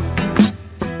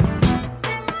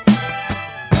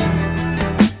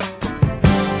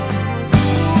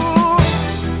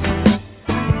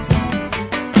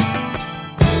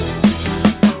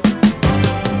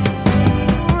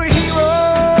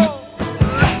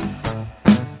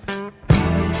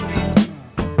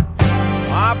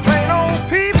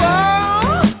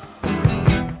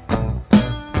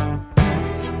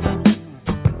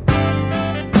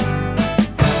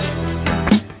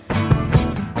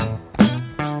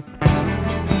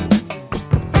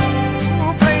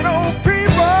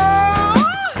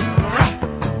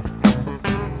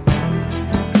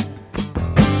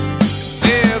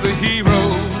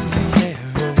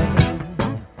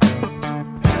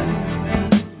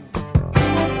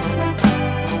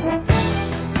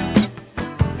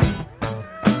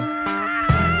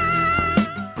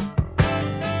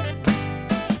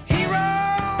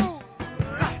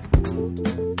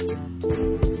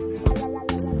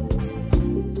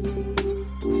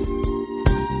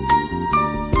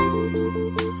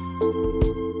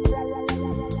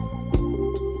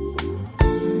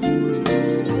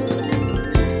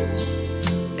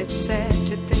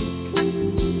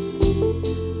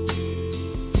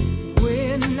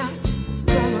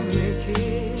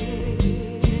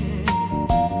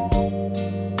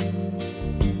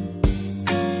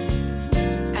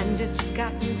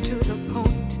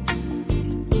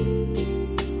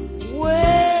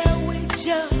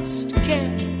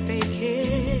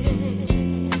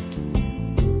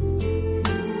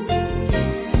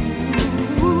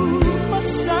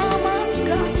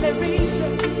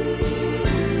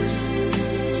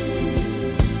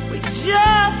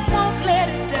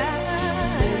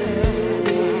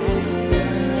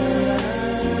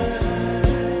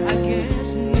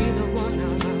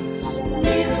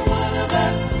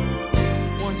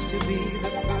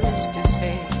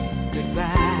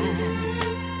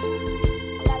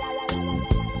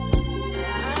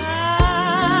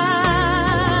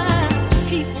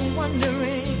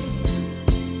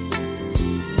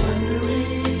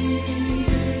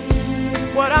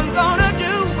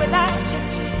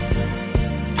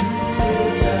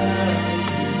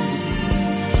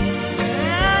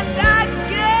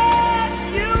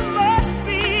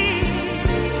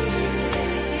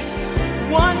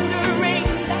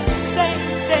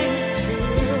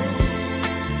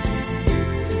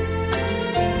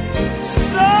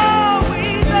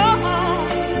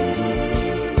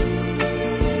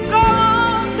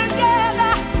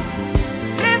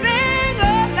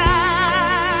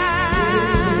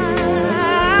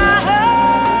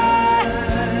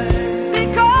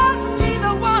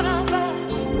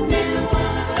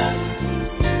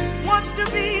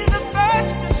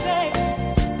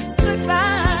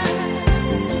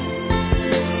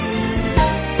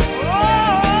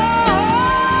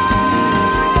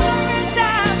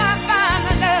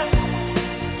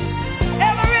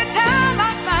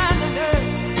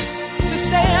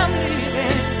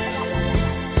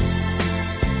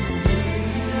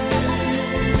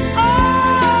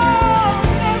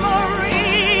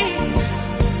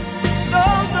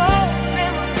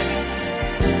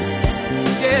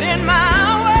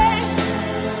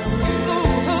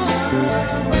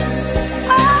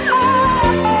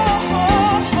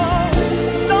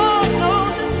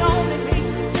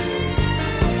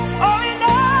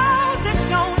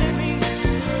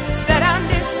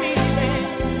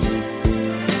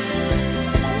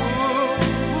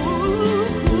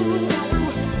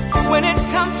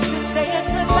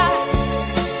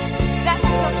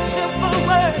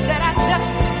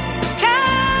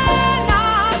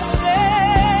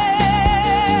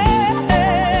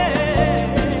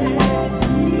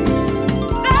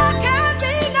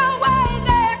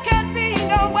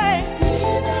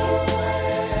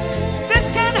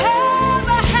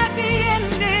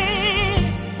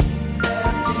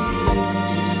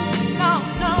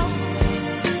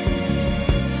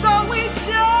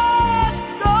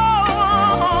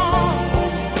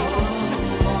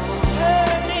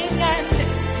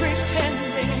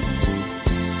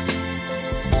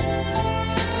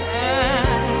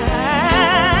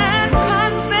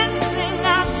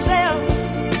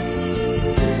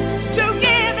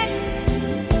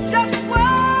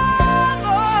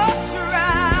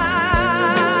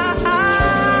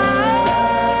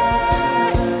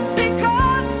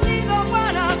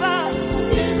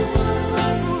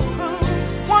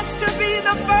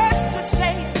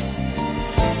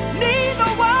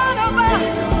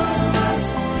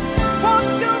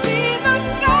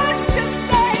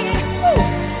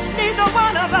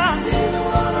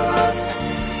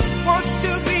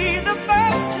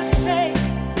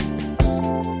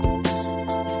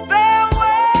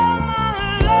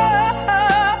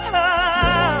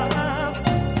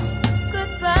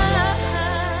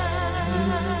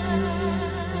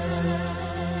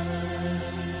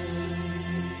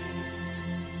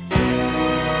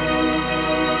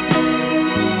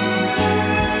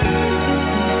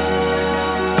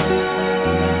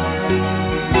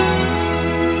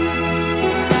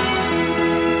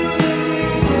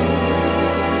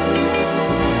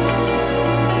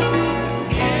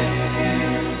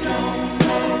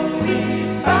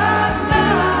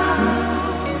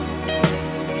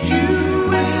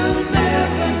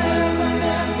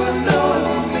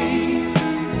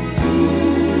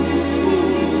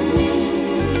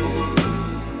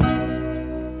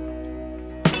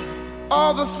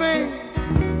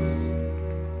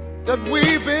 that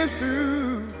we've been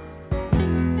through,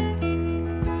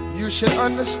 you should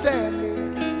understand me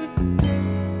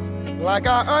like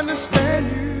I understand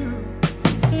you.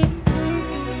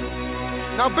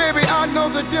 Now, baby, I know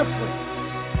the difference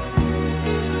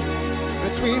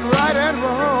between right and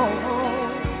wrong.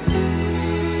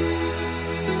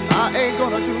 I ain't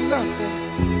gonna do nothing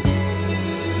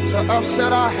to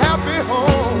upset our happy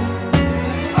home.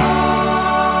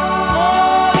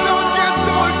 Oh, don't get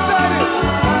so excited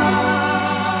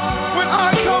when I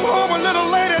come home a little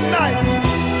late at night,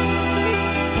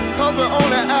 'cause we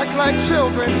only act like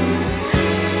children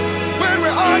when we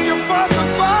argue, fuss,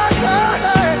 and fight.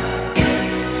 Hey,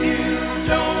 if you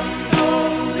don't know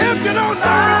me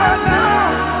right now,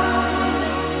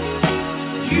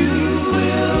 you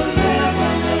will never,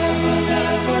 never,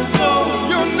 never know.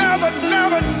 You'll never,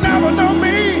 never, never know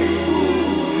me.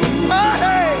 Oh,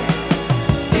 hey,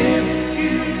 if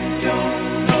you don't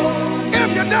know me, if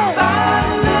you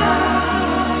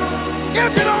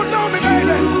don't know me,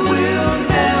 baby, you will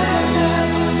never,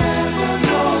 never, never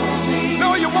know me. No,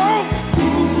 you won't.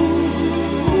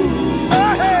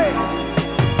 Oh, hey.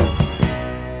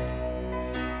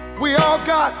 We all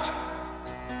got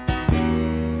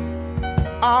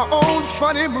our own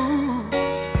funny moves.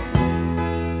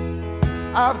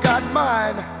 I've got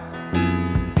mine.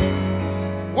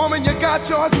 Woman, you got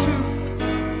yours too.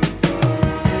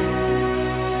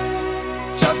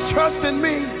 Just trust in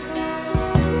me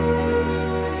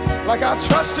like I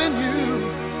trust in you.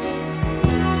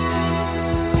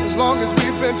 As long as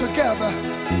we've been together,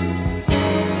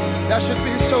 that should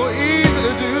be so easy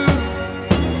to do.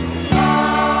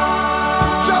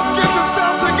 Just get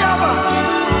yourself together,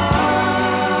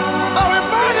 or we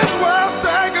might as well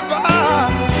say goodbye.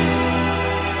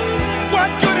 What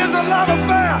good is a love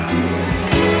affair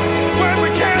when we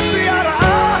can't see eye to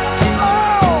eye?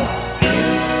 Oh,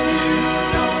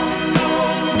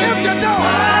 if you don't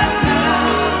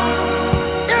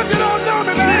know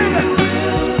me, baby,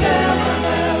 you'll never,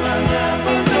 never,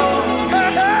 never know. Hey,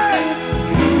 hey,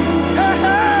 hey,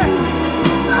 hey,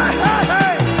 hey, hey,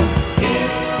 hey.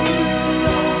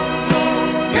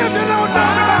 If you don't know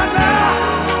me right now,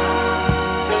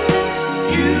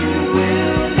 you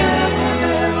will never,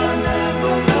 never,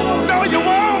 never know. No, you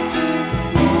won't.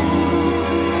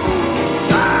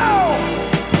 No.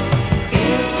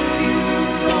 If you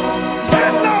don't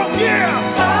 10 long years.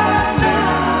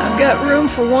 I've got room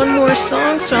for one more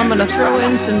song, so I'm going to throw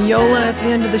in some Yola at the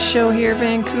end of the show here,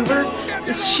 Vancouver.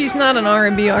 She's not an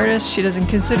R&B artist. She doesn't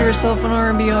consider herself an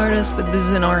R&B artist, but this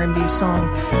is an R&B song.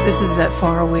 This is That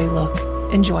Faraway Look.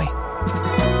 Enjoy.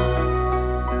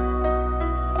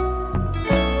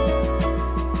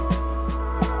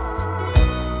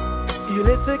 You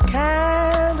lit the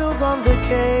candles on the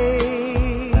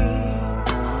cave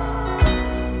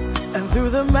and threw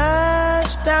the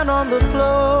match down on the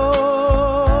floor.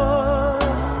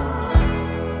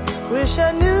 Wish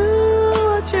I knew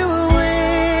what you were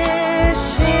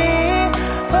wishing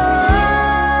for.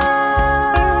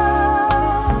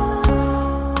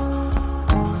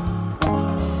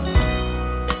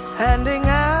 Handing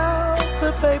out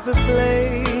the paper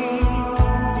plates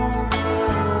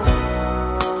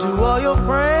to all your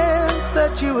friends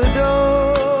that you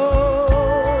adore.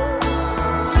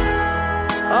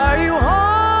 Are you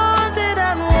haunted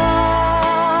and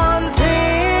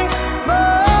wanting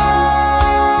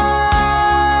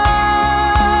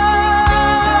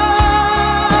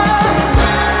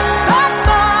that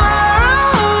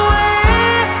faraway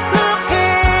look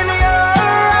in your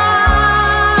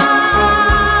eyes?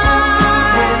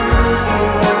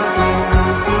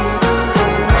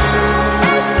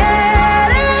 It's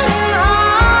getting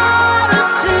harder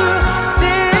to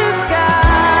disguise.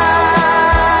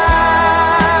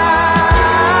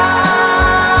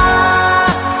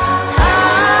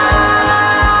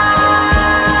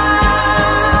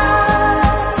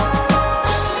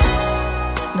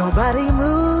 Nobody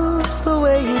moves the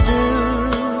way you do,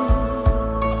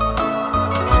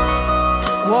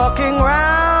 walking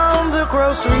round the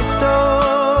grocery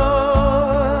store.